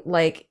something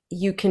like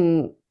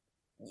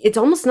it's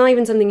almost not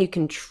even something you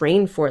can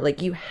train for.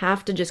 Like, you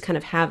have to just kind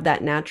of have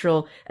that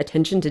natural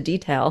attention to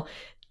detail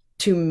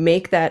to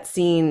make that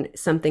scene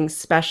something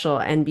special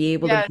and be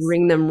able to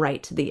bring them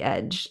right to the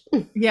edge.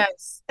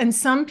 Yes. And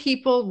some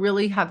people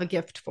really have a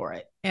gift for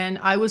it. And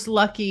I was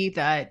lucky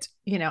that,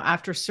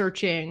 after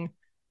searching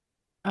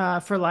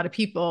through a lot of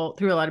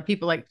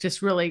people, like,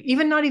 just really,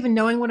 even not even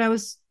knowing what I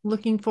was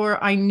looking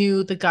for, I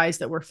knew the guys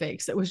that were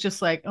fakes. It was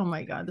just like, oh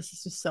my God, this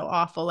is just so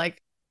awful.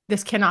 Like,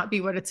 this cannot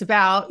be what it's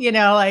about,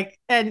 like,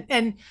 and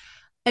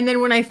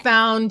then when I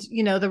found,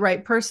 the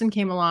right person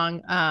came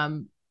along,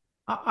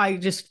 I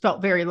just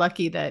felt very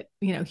lucky that,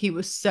 he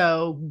was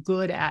so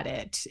good at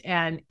it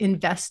and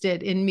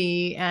invested in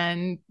me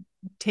and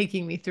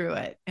taking me through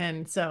it.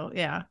 And so,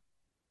 yeah.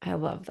 I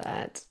love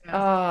that. Yeah.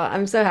 Oh,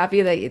 I'm so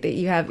happy that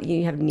you have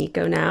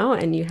Nico now,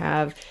 and you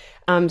have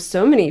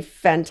so many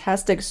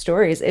fantastic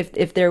stories.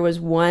 If there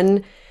was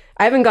one,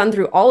 I haven't gone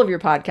through all of your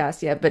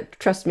podcasts yet, but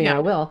trust me, I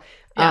will.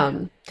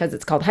 Because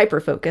it's called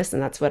Hyperfocus,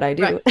 and that's what I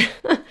do.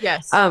 Right.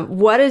 Yes.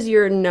 What is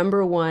your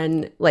number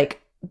one,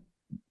 like,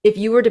 if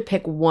you were to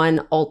pick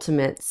one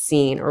ultimate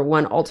scene or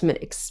one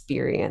ultimate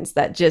experience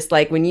that just,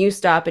 like, when you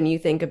stop and you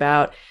think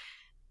about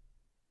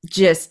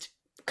just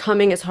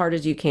coming as hard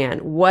as you can,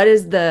 what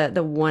is the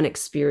one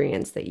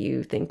experience that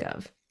you think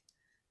of?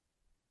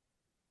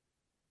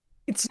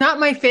 It's not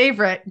my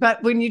favorite,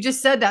 but when you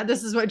just said that,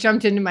 this is what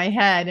jumped into my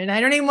head, and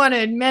I don't even want to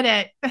admit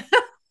it.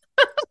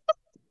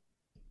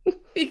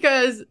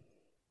 Because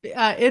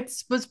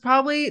it was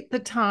probably the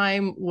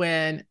time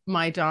when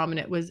my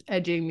dominant was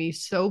edging me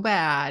so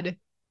bad,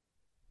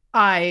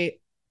 I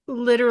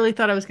literally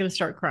thought I was going to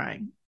start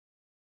crying.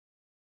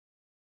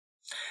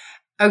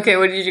 Okay,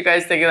 what did you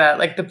guys think of that?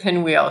 Like the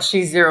pinwheel,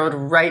 she zeroed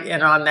right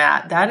in on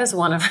that. That is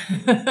one of,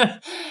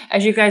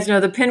 as you guys know,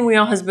 the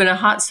pinwheel has been a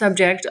hot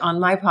subject on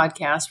my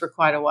podcast for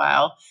quite a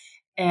while,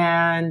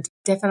 and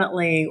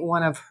definitely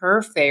one of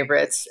her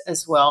favorites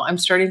as well. I'm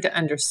starting to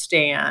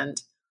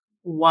understand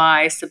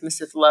why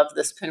submissive love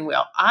this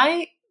pinwheel.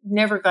 I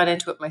never got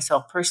into it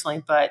myself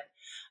personally, but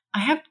I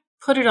have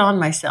put it on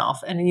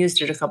myself and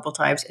used it a couple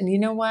times. And you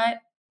know what?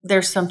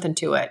 There's something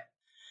to it.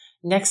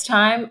 Next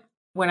time,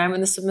 when I'm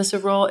in the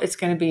submissive role, it's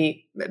going to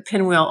be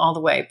pinwheel all the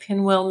way.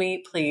 Pinwheel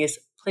me, please.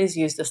 Please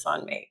use this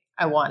on me.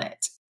 I want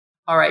it.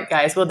 All right,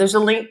 guys. Well, there's a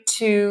link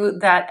to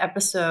that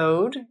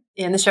episode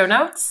in the show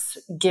notes.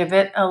 Give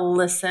it a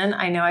listen.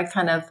 I know I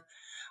kind of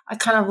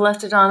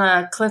left it on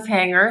a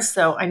cliffhanger,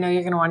 so I know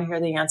you're going to want to hear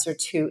the answer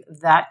to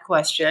that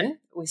question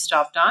we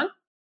stopped on.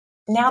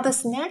 Now,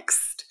 this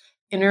next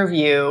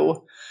interview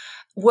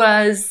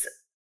was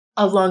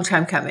a long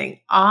time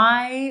coming.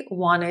 I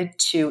wanted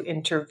to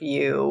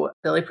interview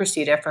Billy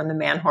Procida from the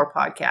Man Whore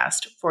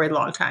podcast for a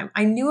long time.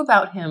 I knew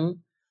about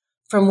him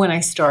from when I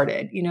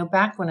started,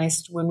 back when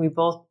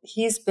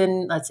he's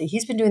been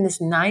doing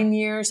this 9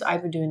 years.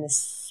 I've been doing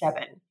this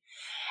 7.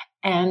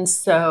 And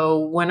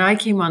so when I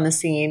came on the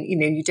scene,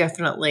 you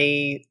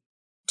definitely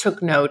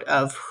took note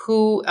of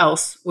who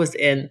else was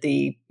in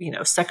the,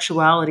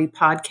 sexuality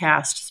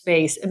podcast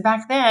space. And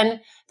back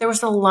then there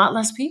was a lot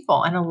less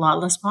people and a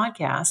lot less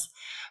podcasts,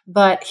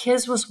 but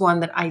his was one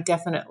that I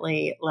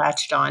definitely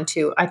latched on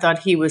to. I thought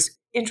he was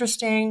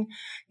interesting.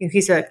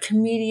 He's a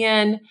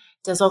comedian,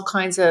 does all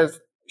kinds of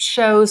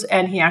shows,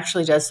 and he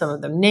actually does some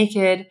of them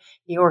naked.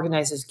 He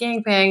organizes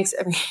gangbangs.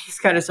 I mean, he's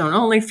got his own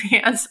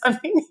OnlyFans. I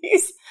mean,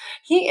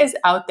 he is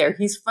out there.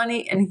 He's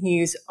funny, and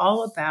he's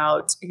all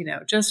about,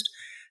 just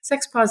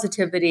sex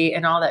positivity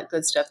and all that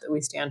good stuff that we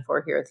stand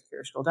for here at the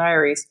Curious Girl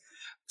Diaries.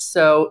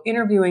 So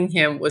interviewing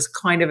him was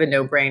kind of a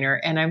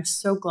no-brainer, and I'm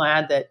so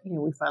glad that,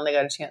 we finally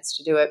got a chance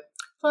to do it.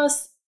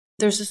 Plus,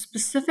 there's a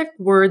specific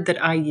word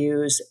that I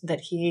use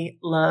that he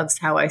loves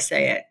how I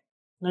say it.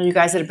 Now, you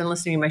guys that have been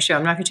listening to my show,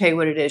 I'm not going to tell you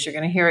what it is. You're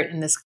going to hear it in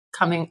this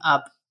coming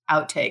up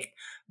outtake.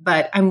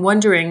 But I'm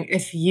wondering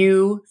if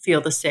you feel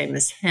the same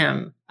as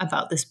him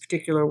about this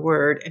particular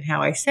word and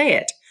how I say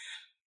it.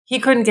 He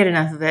couldn't get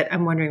enough of it.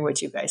 I'm wondering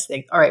what you guys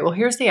think. All right, well,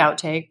 here's the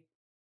outtake.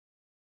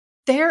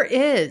 There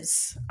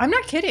is. I'm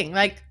not kidding.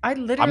 Like,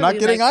 I'm not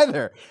kidding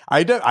either.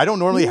 I don't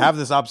normally have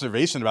this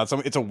observation about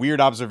something. It's a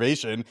weird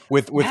observation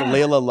with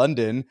Layla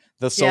London,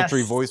 the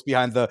sultry voice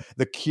behind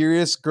the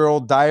Curious Girl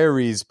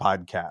Diaries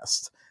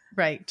podcast.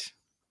 Right.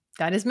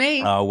 That is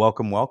me.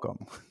 Welcome.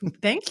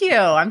 Thank you.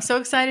 I'm so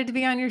excited to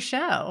be on your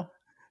show.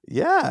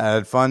 Yeah, I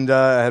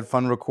had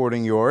fun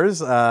recording yours.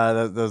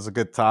 That was a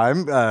good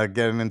time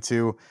getting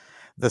into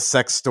the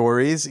sex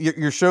stories.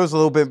 Your show's a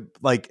little bit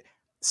like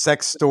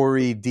sex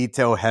story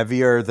detail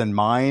heavier than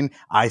mine.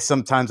 I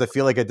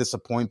feel like I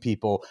disappoint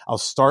people. I'll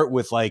start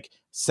with like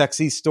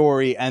sexy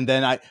story, and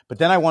then I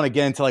want to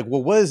get into like,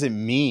 well, what does it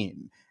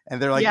mean?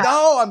 And they're like,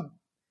 no,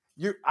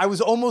 I was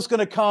almost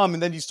going to come,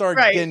 and then you start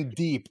getting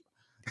deep.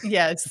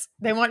 Yes.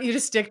 They want you to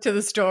stick to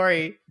the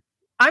story.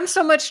 I'm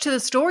so much to the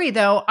story,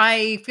 though.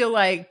 I feel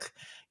like,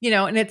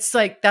 and it's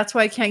like, that's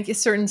why I can't get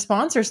certain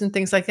sponsors and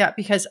things like that,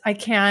 because I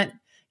can't,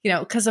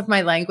 because of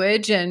my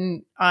language,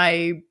 and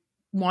I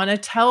want to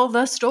tell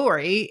the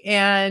story,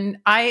 and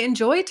I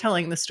enjoy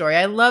telling the story.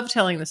 I love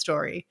telling the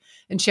story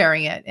and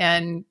sharing it.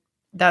 And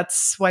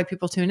that's why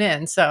people tune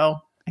in. So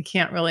I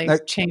can't really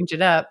change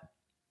it up.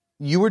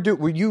 You were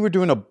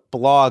doing a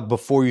blog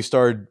before you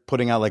started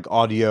putting out like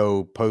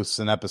audio posts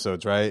and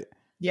episodes, right?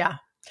 Yeah.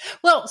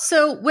 Well,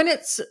 so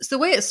the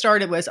way it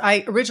started was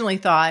I originally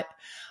thought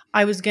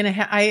I was going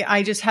to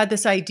I just had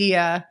this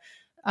idea.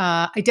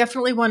 I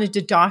definitely wanted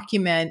to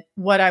document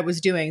what I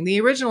was doing. The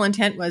original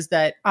intent was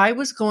that I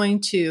was going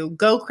to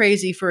go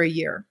crazy for a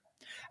year.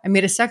 I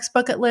made a sex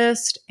bucket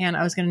list, and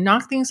I was going to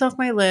knock things off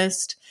my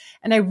list.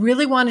 And I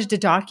really wanted to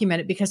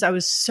document it because I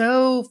was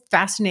so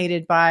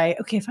fascinated by,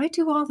 okay, if I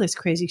do all this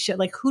crazy shit,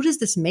 like, who does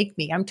this make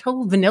me? I'm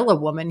total vanilla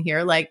woman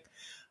here. Like,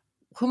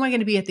 who am I going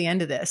to be at the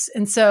end of this?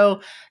 And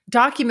so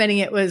documenting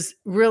it was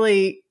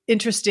really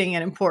interesting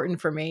and important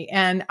for me.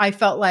 And I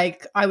felt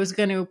like I was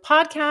going to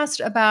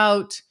podcast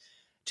about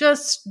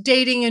just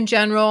dating in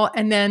general.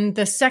 And then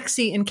the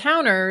sexy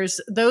encounters,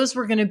 those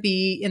were going to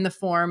be in the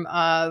form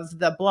of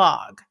the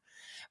blog.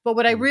 But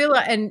what I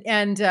realized,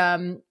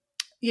 sitting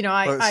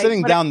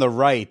down the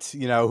right,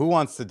 who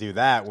wants to do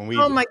that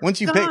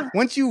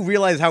once you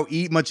realize how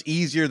much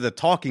easier the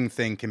talking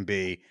thing can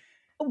be.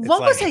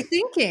 What was I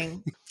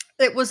thinking?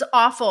 It was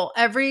awful.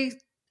 I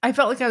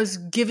felt like I was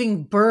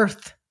giving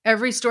birth.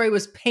 Every story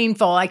was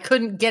painful. I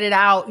couldn't get it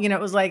out.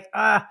 It was like,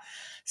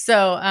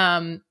 So,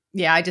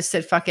 I just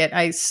said, fuck it.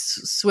 I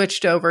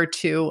switched over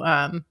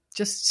to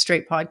just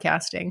straight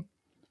podcasting.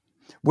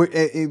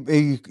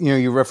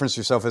 You reference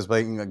yourself as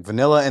like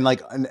vanilla, and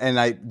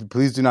I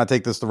please do not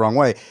take this the wrong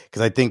way,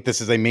 because I think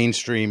this is a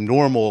mainstream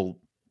normal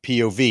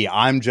POV.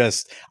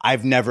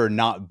 I've never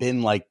not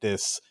been like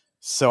this,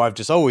 so I've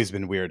just always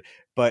been weird.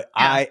 But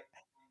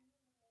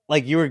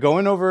you were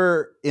going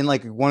over in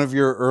like one of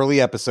your early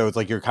episodes,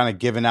 like you're kind of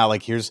giving out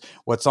like, here's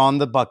what's on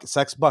the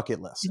sex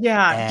bucket list.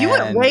 Yeah, you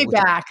went way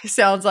back.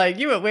 Sounds like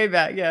you went way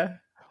back. Yeah.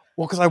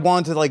 Well, because I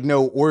wanted to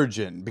know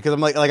origin, because I'm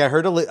like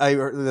I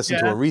listened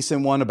to a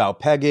recent one about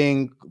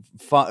pegging.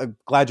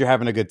 Glad you're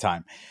having a good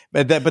time,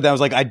 but that was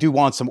like, I do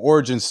want some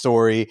origin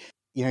story.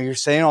 You're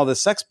saying all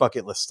this sex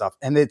bucket list stuff,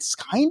 and it's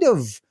kind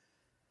of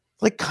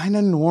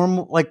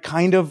normal, I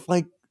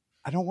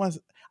don't want.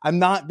 I'm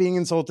not being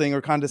insulting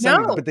or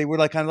condescending, but they were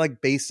like kind of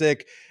like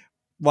basic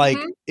Like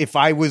Mhm. if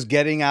I was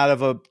getting out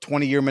of a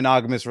 20-year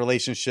monogamous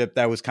relationship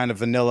that was kind of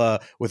vanilla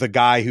with a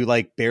guy who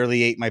like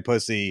barely ate my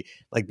pussy,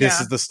 like this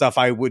Yeah. is the stuff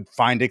I would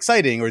find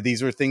exciting, or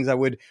these are things I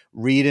would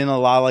read in a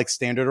lot of like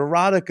standard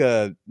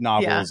erotica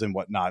novels and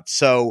whatnot.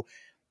 So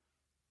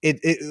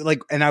it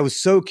like, and I was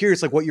so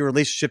curious like what your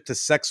relationship to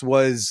sex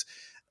was,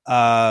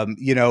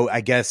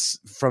 I guess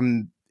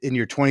from in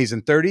your 20s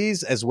and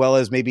 30s, as well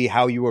as maybe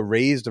how you were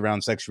raised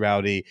around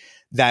sexuality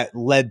that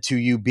led to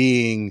you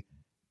being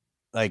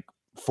like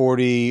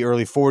 40,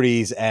 early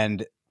 40s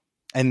and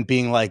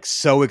being like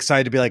so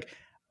excited to be like,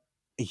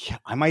 yeah,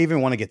 I might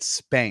even want to get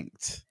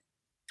spanked.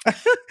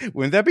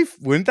 Wouldn't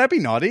that be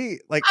naughty?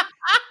 Like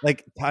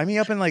tie me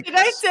up and like Did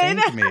I say spank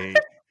that? me.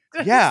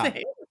 Did I Yeah. say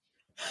it?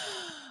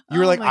 You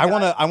were Oh like, my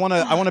God. I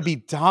want to be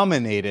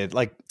dominated.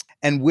 Like,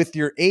 and with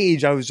your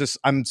age,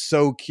 I'm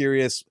so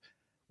curious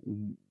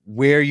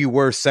where you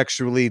were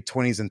sexually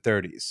 20s and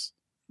 30s.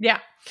 Yeah.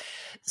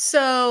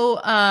 So,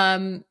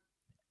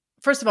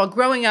 first of all,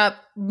 growing up,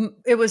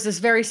 it was this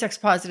very sex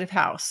positive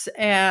house.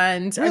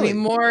 And I Really?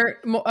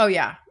 mean, oh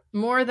yeah,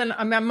 more than,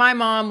 I mean, my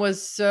mom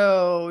was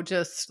so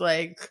just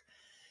like,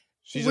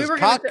 She's we just were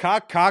going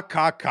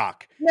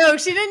cock. no,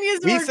 she didn't use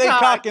the We word say cock.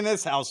 cock in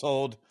this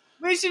household.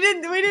 We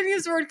didn't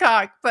use the word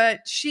cock, but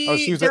Oh,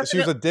 she was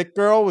a dick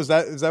girl. Is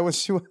that what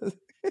she was?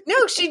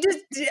 no,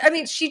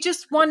 she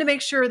just wanted to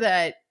make sure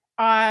that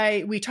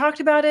we talked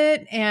about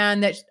it,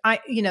 and that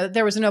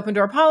there was an open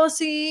door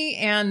policy,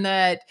 and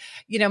that,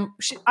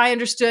 I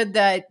understood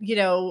that,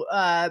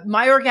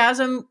 my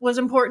orgasm was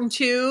important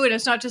too. And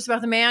it's not just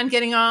about the man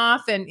getting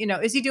off, and,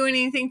 is he doing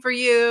anything for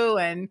you?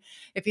 And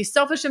if he's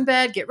selfish in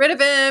bed, get rid of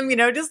him,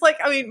 just like,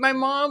 I mean, my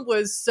mom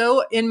was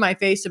so in my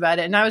face about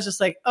it. And I was just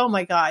like, oh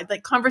my God,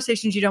 like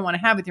conversations you don't want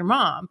to have with your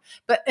mom.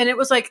 And it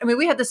was like, I mean,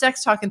 we had the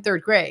sex talk in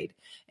third grade.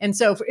 And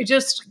so it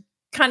just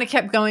kind of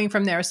kept going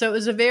from there. So it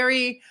was a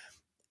very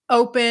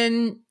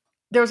open,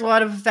 there was a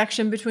lot of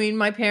affection between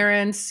my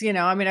parents.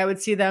 I mean, I would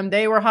see them,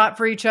 they were hot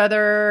for each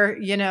other.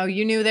 You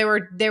knew they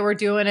were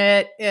doing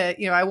it.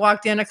 I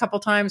walked in a couple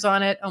times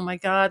on it. Oh my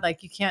God.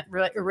 Like you can't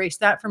really erase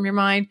that from your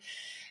mind.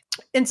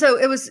 And so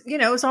it was,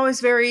 it was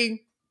always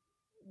very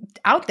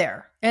out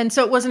there. And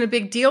so it wasn't a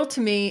big deal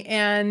to me.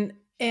 And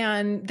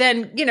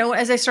then,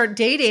 as I start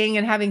dating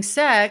and having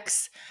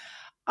sex,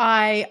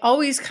 I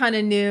always kind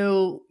of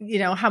knew,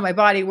 how my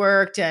body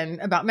worked and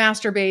about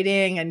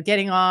masturbating and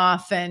getting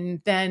off,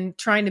 and then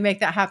trying to make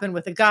that happen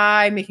with a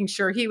guy, making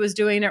sure he was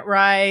doing it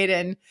right.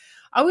 And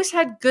I always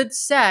had good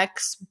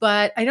sex,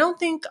 but I don't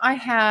think I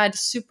had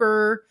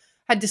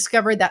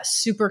discovered that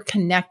super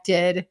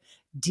connected,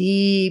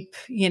 deep,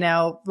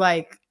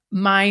 like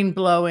mind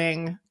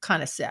blowing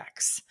kind of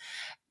sex.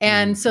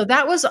 And so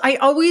I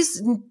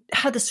always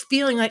had this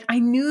feeling like I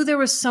knew there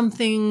was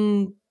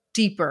something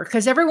deeper,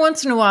 because every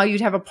once in a while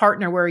you'd have a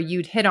partner where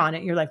you'd hit on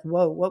it. You're like,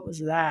 whoa, what was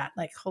that?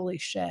 Like, holy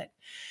shit.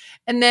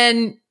 And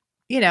then,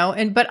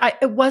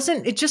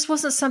 it just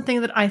wasn't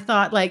something that I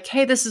thought like,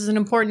 hey, this is an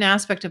important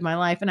aspect of my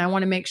life, and I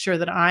want to make sure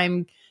that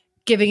I'm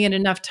giving it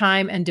enough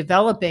time and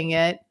developing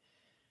it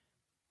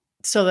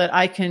so that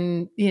I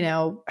can,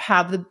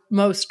 have the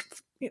most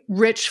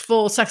rich,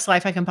 full sex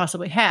life I can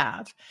possibly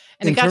have.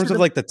 And in terms of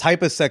like the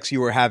type of sex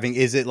you were having,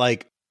 is it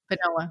like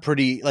vanilla?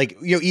 Pretty like,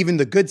 even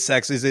the good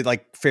sex, is it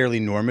like fairly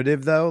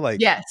normative though? Like,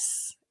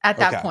 yes, at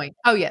that point.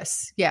 Oh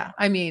yes. Yeah.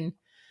 I mean,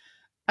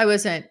 I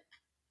wasn't,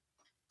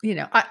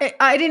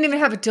 I didn't even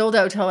have a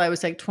dildo till I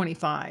was like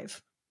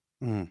 25.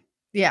 Mm.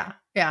 Yeah.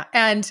 Yeah.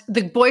 And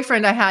the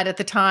boyfriend I had at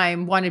the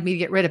time wanted me to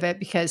get rid of it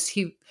because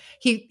he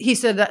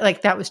said that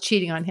like that was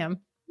cheating on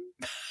him.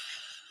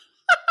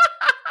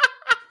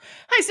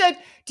 I said,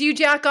 do you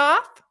jack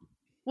off?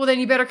 Well, then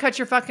you better cut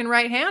your fucking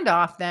right hand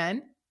off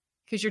then,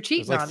 because you're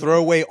cheating. It's like on throw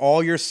me. away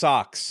all your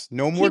socks.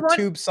 No more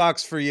tube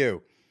socks for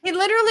you. He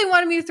literally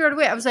wanted me to throw it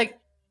away. I was like,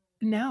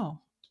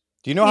 no.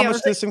 Do you know how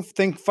much this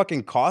thing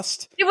fucking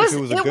cost? It was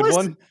a good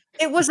one.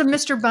 It was a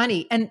Mr.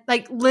 Bunny. And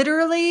like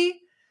literally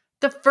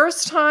the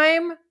first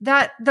time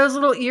that those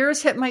little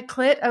ears hit my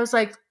clit, I was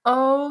like,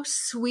 oh,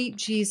 sweet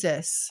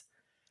Jesus.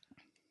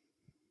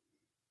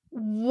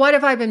 What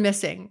have I been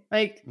missing?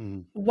 Like,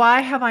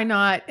 why have I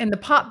not? And the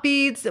pop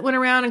beads that went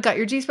around and got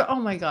your G-spot. Oh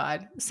my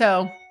God.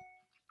 So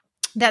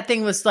that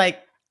thing was like,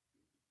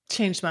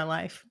 changed my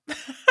life.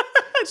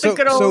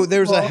 So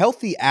there's a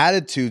healthy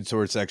attitude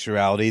towards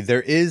sexuality.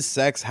 There is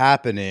sex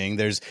happening.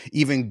 There's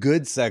even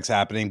good sex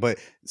happening, but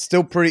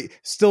still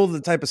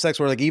the type of sex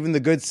where like even the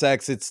good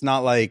sex, it's not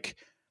like,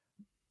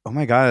 oh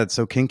my God, it's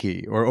so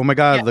kinky, or oh my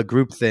God, the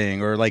group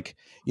thing, or like,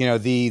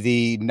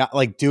 the not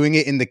like doing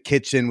it in the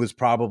kitchen was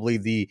probably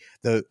the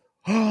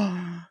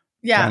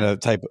kind of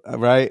type,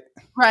 right?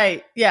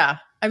 Right. Yeah.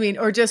 I mean,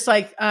 or just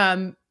like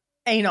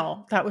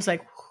anal. That was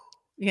like,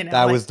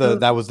 that was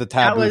the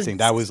taboo thing.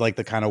 That was like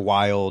the kind of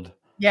wild.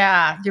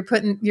 Yeah, you're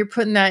putting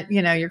that,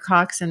 your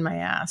cock's in my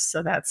ass.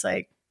 So that's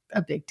like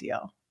a big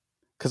deal.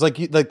 Cause like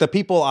the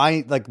people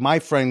my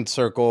friend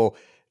circle,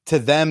 to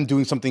them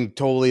doing something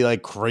totally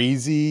like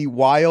crazy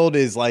wild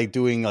is like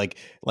doing like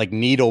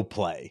needle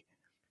play.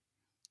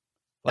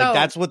 Like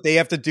that's what they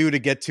have to do to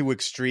get to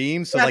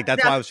extreme. So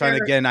that's why I was trying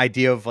to get an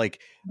idea of of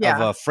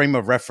a frame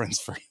of reference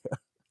for you.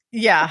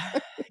 Yeah.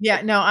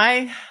 Yeah. No,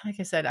 like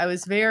I said, I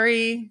was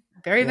very,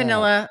 very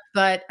vanilla,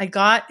 but I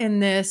got in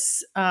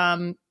this,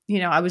 I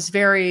was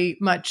very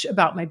much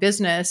about my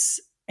business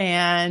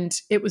and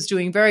it was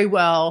doing very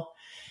well.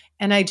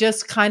 And I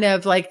just kind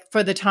of like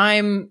for the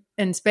time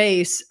and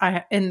space,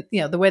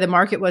 the way the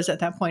market was at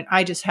that point,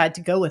 I just had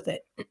to go with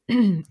it.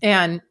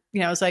 And,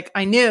 I was like,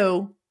 I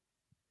knew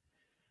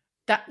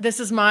that this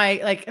is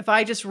if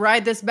I just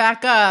ride this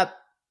back up,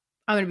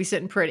 I'm going to be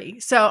sitting pretty.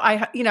 So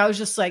I was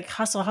just like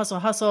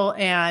hustle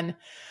and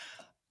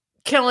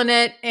killing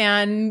it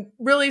and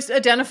really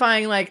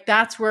identifying like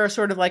that's where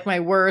sort of like my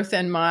worth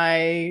and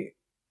my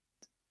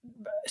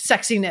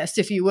sexiness,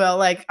 if you will.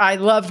 Like I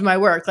loved my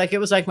work. Like it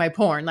was like my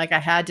porn. Like I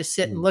had to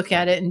sit and look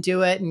at it and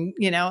do it. And,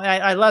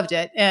 I loved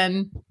it.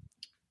 And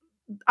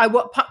I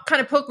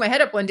kind of poked my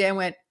head up one day and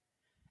went,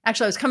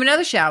 actually, I was coming out of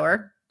the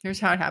shower. Here's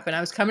how it happened.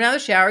 I was coming out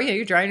of the shower.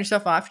 You're drying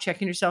yourself off,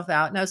 checking yourself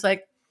out. And I was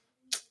like,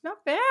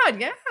 not bad.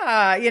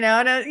 Yeah.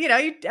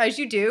 And, as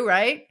you do.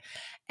 Right.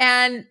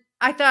 And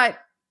I thought,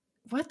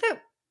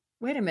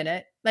 wait a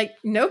minute. Like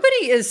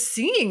nobody is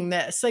seeing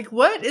this. Like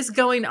what is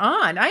going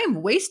on? I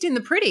am wasting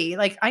the pretty.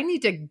 Like I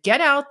need to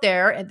get out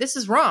there and this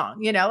is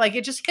wrong. Like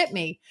it just hit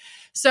me.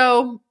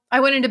 So I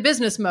went into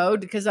business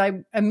mode because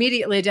I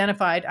immediately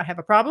identified I have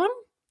a problem.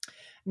 I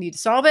need to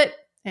solve it.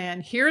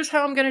 And here's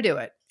how I'm going to do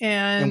it.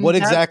 And what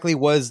exactly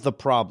was the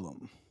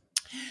problem?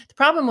 The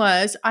problem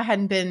was I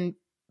hadn't been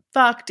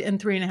fucked in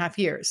 3.5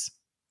 years.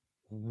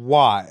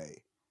 Why?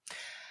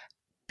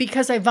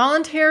 Because I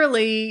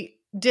voluntarily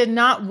did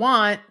not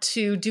want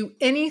to do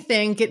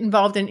anything, get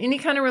involved in any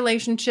kind of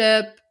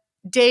relationship,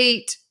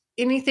 date,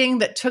 anything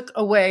that took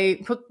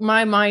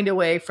my mind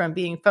away from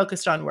being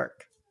focused on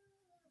work.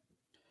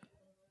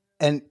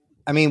 And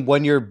I mean,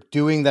 when you're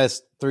doing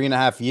this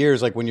 3.5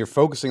 years, like when you're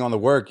focusing on the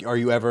work, are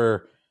you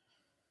ever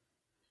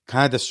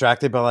kind of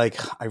distracted by like,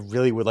 I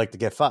really would like to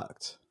get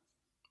fucked?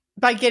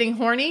 By getting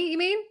horny, you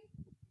mean?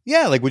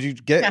 Yeah. Like, would you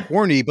get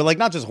horny, but like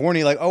not just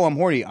horny, like, oh, I'm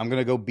horny, I'm going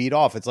to go beat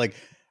off. It's like,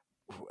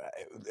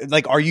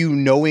 are you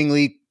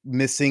knowingly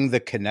missing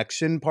the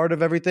connection part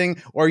of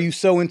everything? Or are you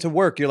so into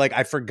work? You're like,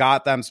 I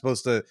forgot that I'm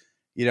supposed to,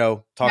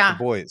 talk to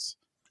boys.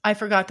 I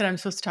forgot that I'm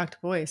supposed to talk to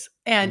boys,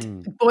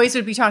 and boys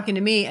would be talking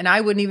to me and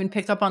I wouldn't even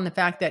pick up on the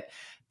fact that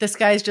this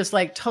guy's just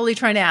like totally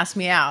trying to ask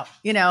me out,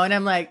 and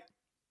I'm like,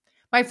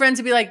 my friends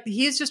would be like,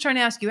 he's just trying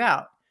to ask you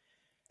out.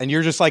 And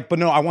you're just like, but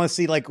no, I want to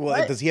see like,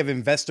 well, does he have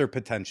investor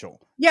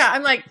potential? Yeah.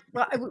 I'm like,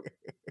 well,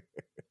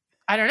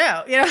 I don't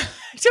know. I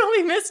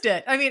totally missed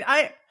it. I mean,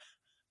 I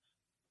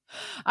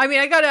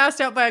got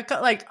asked out by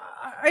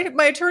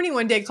my attorney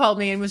one day called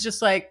me and was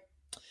just like,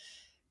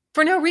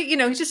 for no reason,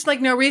 he's just like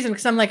no reason.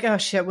 Cause I'm like, oh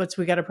shit,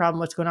 we got a problem.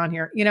 What's going on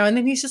here? And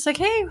then he's just like,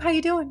 hey, how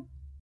you doing?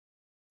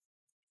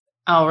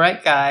 All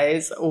right,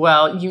 guys.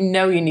 Well, you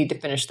need to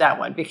finish that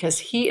one because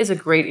he is a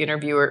great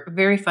interviewer,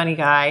 very funny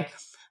guy.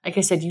 Like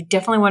I said, you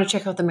definitely want to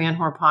check out the Man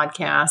Whore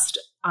podcast.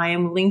 I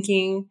am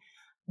linking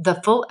the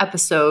full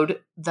episode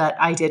that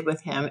I did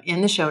with him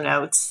in the show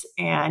notes,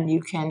 and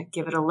you can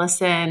give it a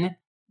listen.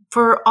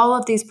 For all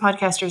of these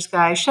podcasters,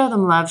 guys, show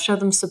them love, show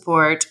them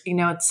support.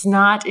 It's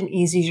not an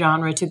easy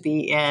genre to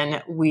be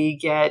in. We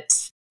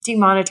get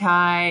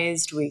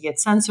demonetized, we get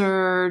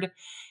censored.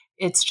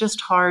 It's just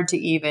hard to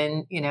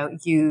even,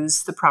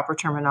 use the proper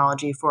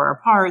terminology for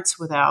our parts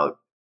without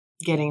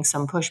getting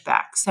some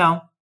pushback.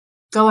 So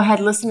go ahead,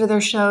 listen to their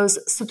shows,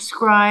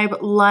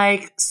 subscribe,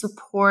 like,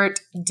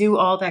 support, do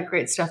all that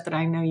great stuff that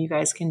I know you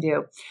guys can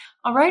do.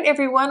 All right,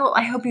 everyone. Well,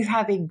 I hope you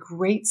have a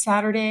great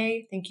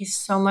Saturday. Thank you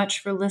so much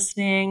for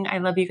listening. I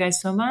love you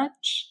guys so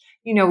much.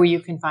 You know where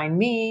you can find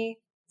me.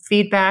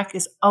 Feedback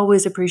is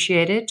always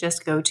appreciated.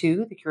 Just go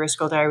to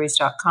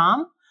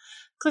thecuriousgirldiaries.com.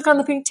 Click on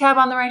the pink tab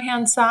on the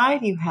right-hand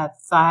side. You have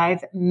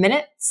 5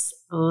 minutes.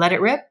 Let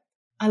it rip.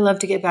 I love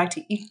to get back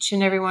to each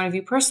and every one of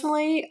you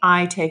personally.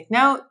 I take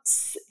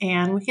notes,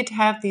 and we get to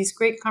have these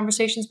great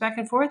conversations back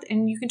and forth.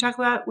 And we can talk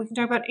about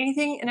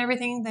anything and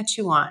everything that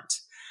you want.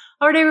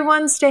 All right,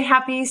 everyone, stay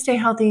happy, stay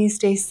healthy,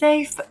 stay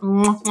safe.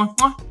 Mwah, mwah,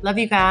 mwah. Love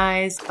you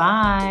guys.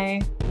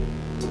 Bye.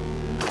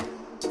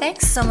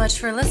 Thanks so much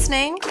for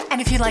listening.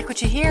 And if you like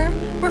what you hear,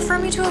 refer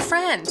me to a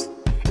friend.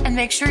 And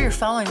make sure you're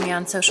following me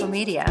on social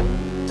media.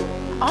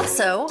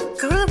 Also,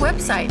 go to the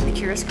website,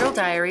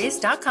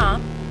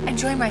 thecuriousgirldiaries.com, and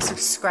join my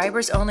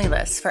subscribers-only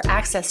list for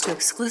access to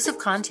exclusive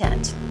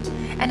content.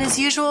 And as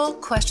usual,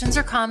 questions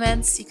or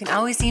comments, you can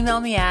always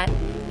email me at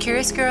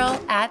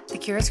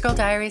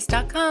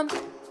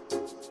curiousgirl@thecuriousgirldiaries.com.